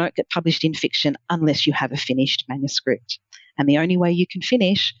 You will not get published in fiction unless you have a finished manuscript. And the only way you can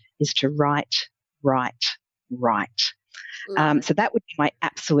finish is to write. So that would be my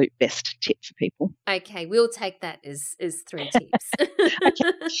absolute best tip for people. Okay, we'll take that as 3 tips.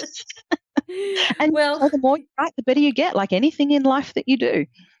 And so the more you write, the better you get, like anything in life that you do.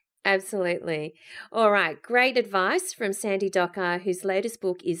 Absolutely. All right, great advice from Sandy Docker, whose latest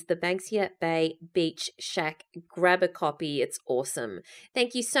book is The Banksia Bay Beach Shack. Grab a copy. It's awesome.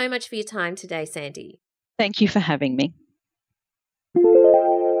 Thank you so much for your time today, Sandy. Thank you for having me.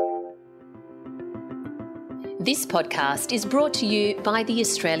 This podcast is brought to you by the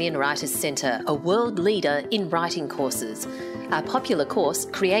Australian Writers Centre, a world leader in writing courses. Our popular course,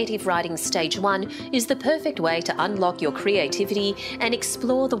 Creative Writing Stage 1, is the perfect way to unlock your creativity and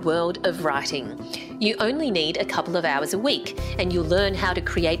explore the world of writing. You only need a couple of hours a week, and you'll learn how to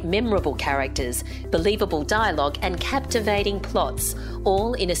create memorable characters, believable dialogue, and captivating plots,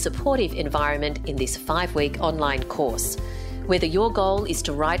 all in a supportive environment in this 5-week online course. Whether your goal is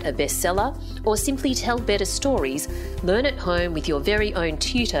to write a bestseller or simply tell better stories, learn at home with your very own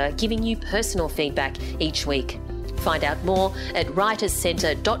tutor giving you personal feedback each week. Find out more at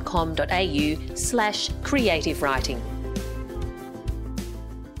writerscentre.com.au/creative writing.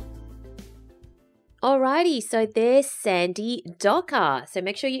 Alrighty, so there's Sandy Docker. So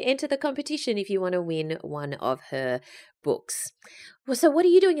make sure you enter the competition if you want to win one of her books. Well, so what are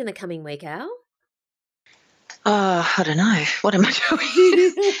you doing in the coming week, Al? I don't know. What am I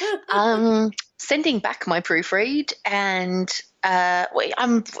doing? Sending back my proofread, and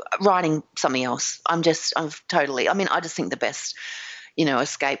I'm writing something else. I just think the best,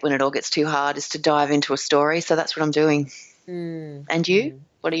 escape when it all gets too hard is to dive into a story. So that's what I'm doing. And you?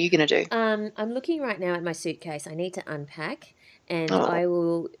 What are you going to do? I'm looking right now at my suitcase. I need to unpack, and I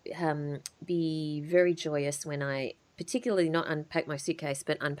will be very joyous when I particularly not unpack my suitcase,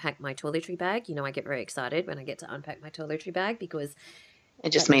 but unpack my toiletry bag. I get very excited when I get to unpack my toiletry bag because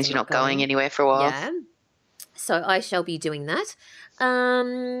it just means you're not going anywhere for a while. Yeah. So I shall be doing that.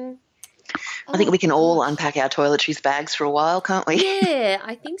 I think we can all unpack our toiletries bags for a while, can't we? Yeah,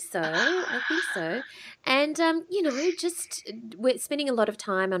 I think so. And, we're spending a lot of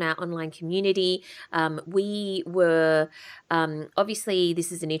time on our online community. We were, obviously,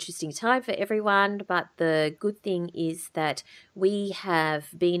 this is an interesting time for everyone, but the good thing is that we have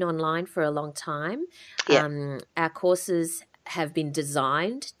been online for a long time. Yep. Our courses have been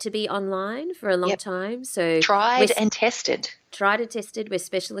designed to be online for a long time. So tried and tested. We're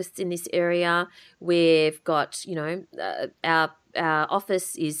specialists in this area. We've got, our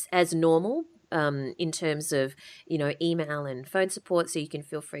office is as normal. In terms of, email and phone support, so you can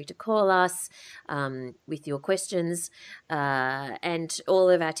feel free to call us with your questions. And all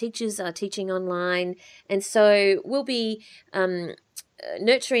of our teachers are teaching online. And so we'll be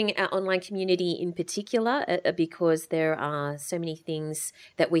nurturing our online community in particular because there are so many things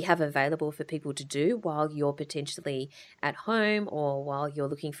that we have available for people to do while you're potentially at home or while you're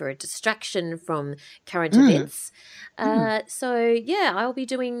looking for a distraction from current events. I'll be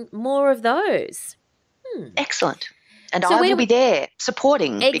doing more of those. Excellent. And so I will be there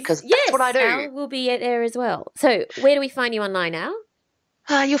supporting because that's what I do. Al will be there as well. So where do we find you online, Al?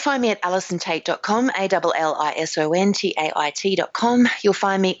 You'll find me at AlisonTait.com, ALLISONTAIT.com. You'll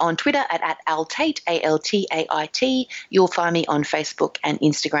find me on Twitter at AlTait, ALTAIT. You'll find me on Facebook and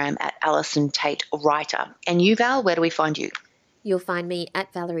Instagram at Alison Tait Writer. And you, Val, where do we find you? You'll find me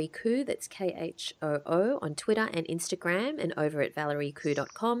at Valerie Khoo, that's KHOO, on Twitter and Instagram, and over at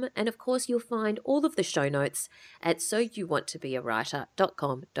ValerieKhoo.com. And of course, you'll find all of the show notes at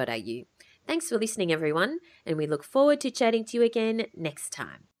soyouwanttobeawriter.com.au. Thanks for listening, everyone, and we look forward to chatting to you again next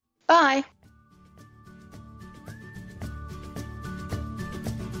time. Bye.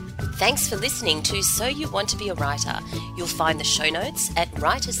 Thanks for listening to So You Want to Be a Writer. You'll find the show notes at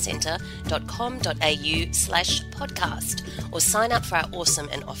writerscentre.com.au/podcast or sign up for our awesome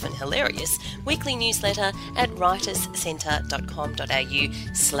and often hilarious weekly newsletter at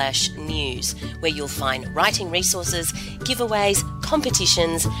writerscentre.com.au/news, where you'll find writing resources, giveaways,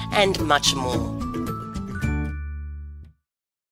 competitions, and much more.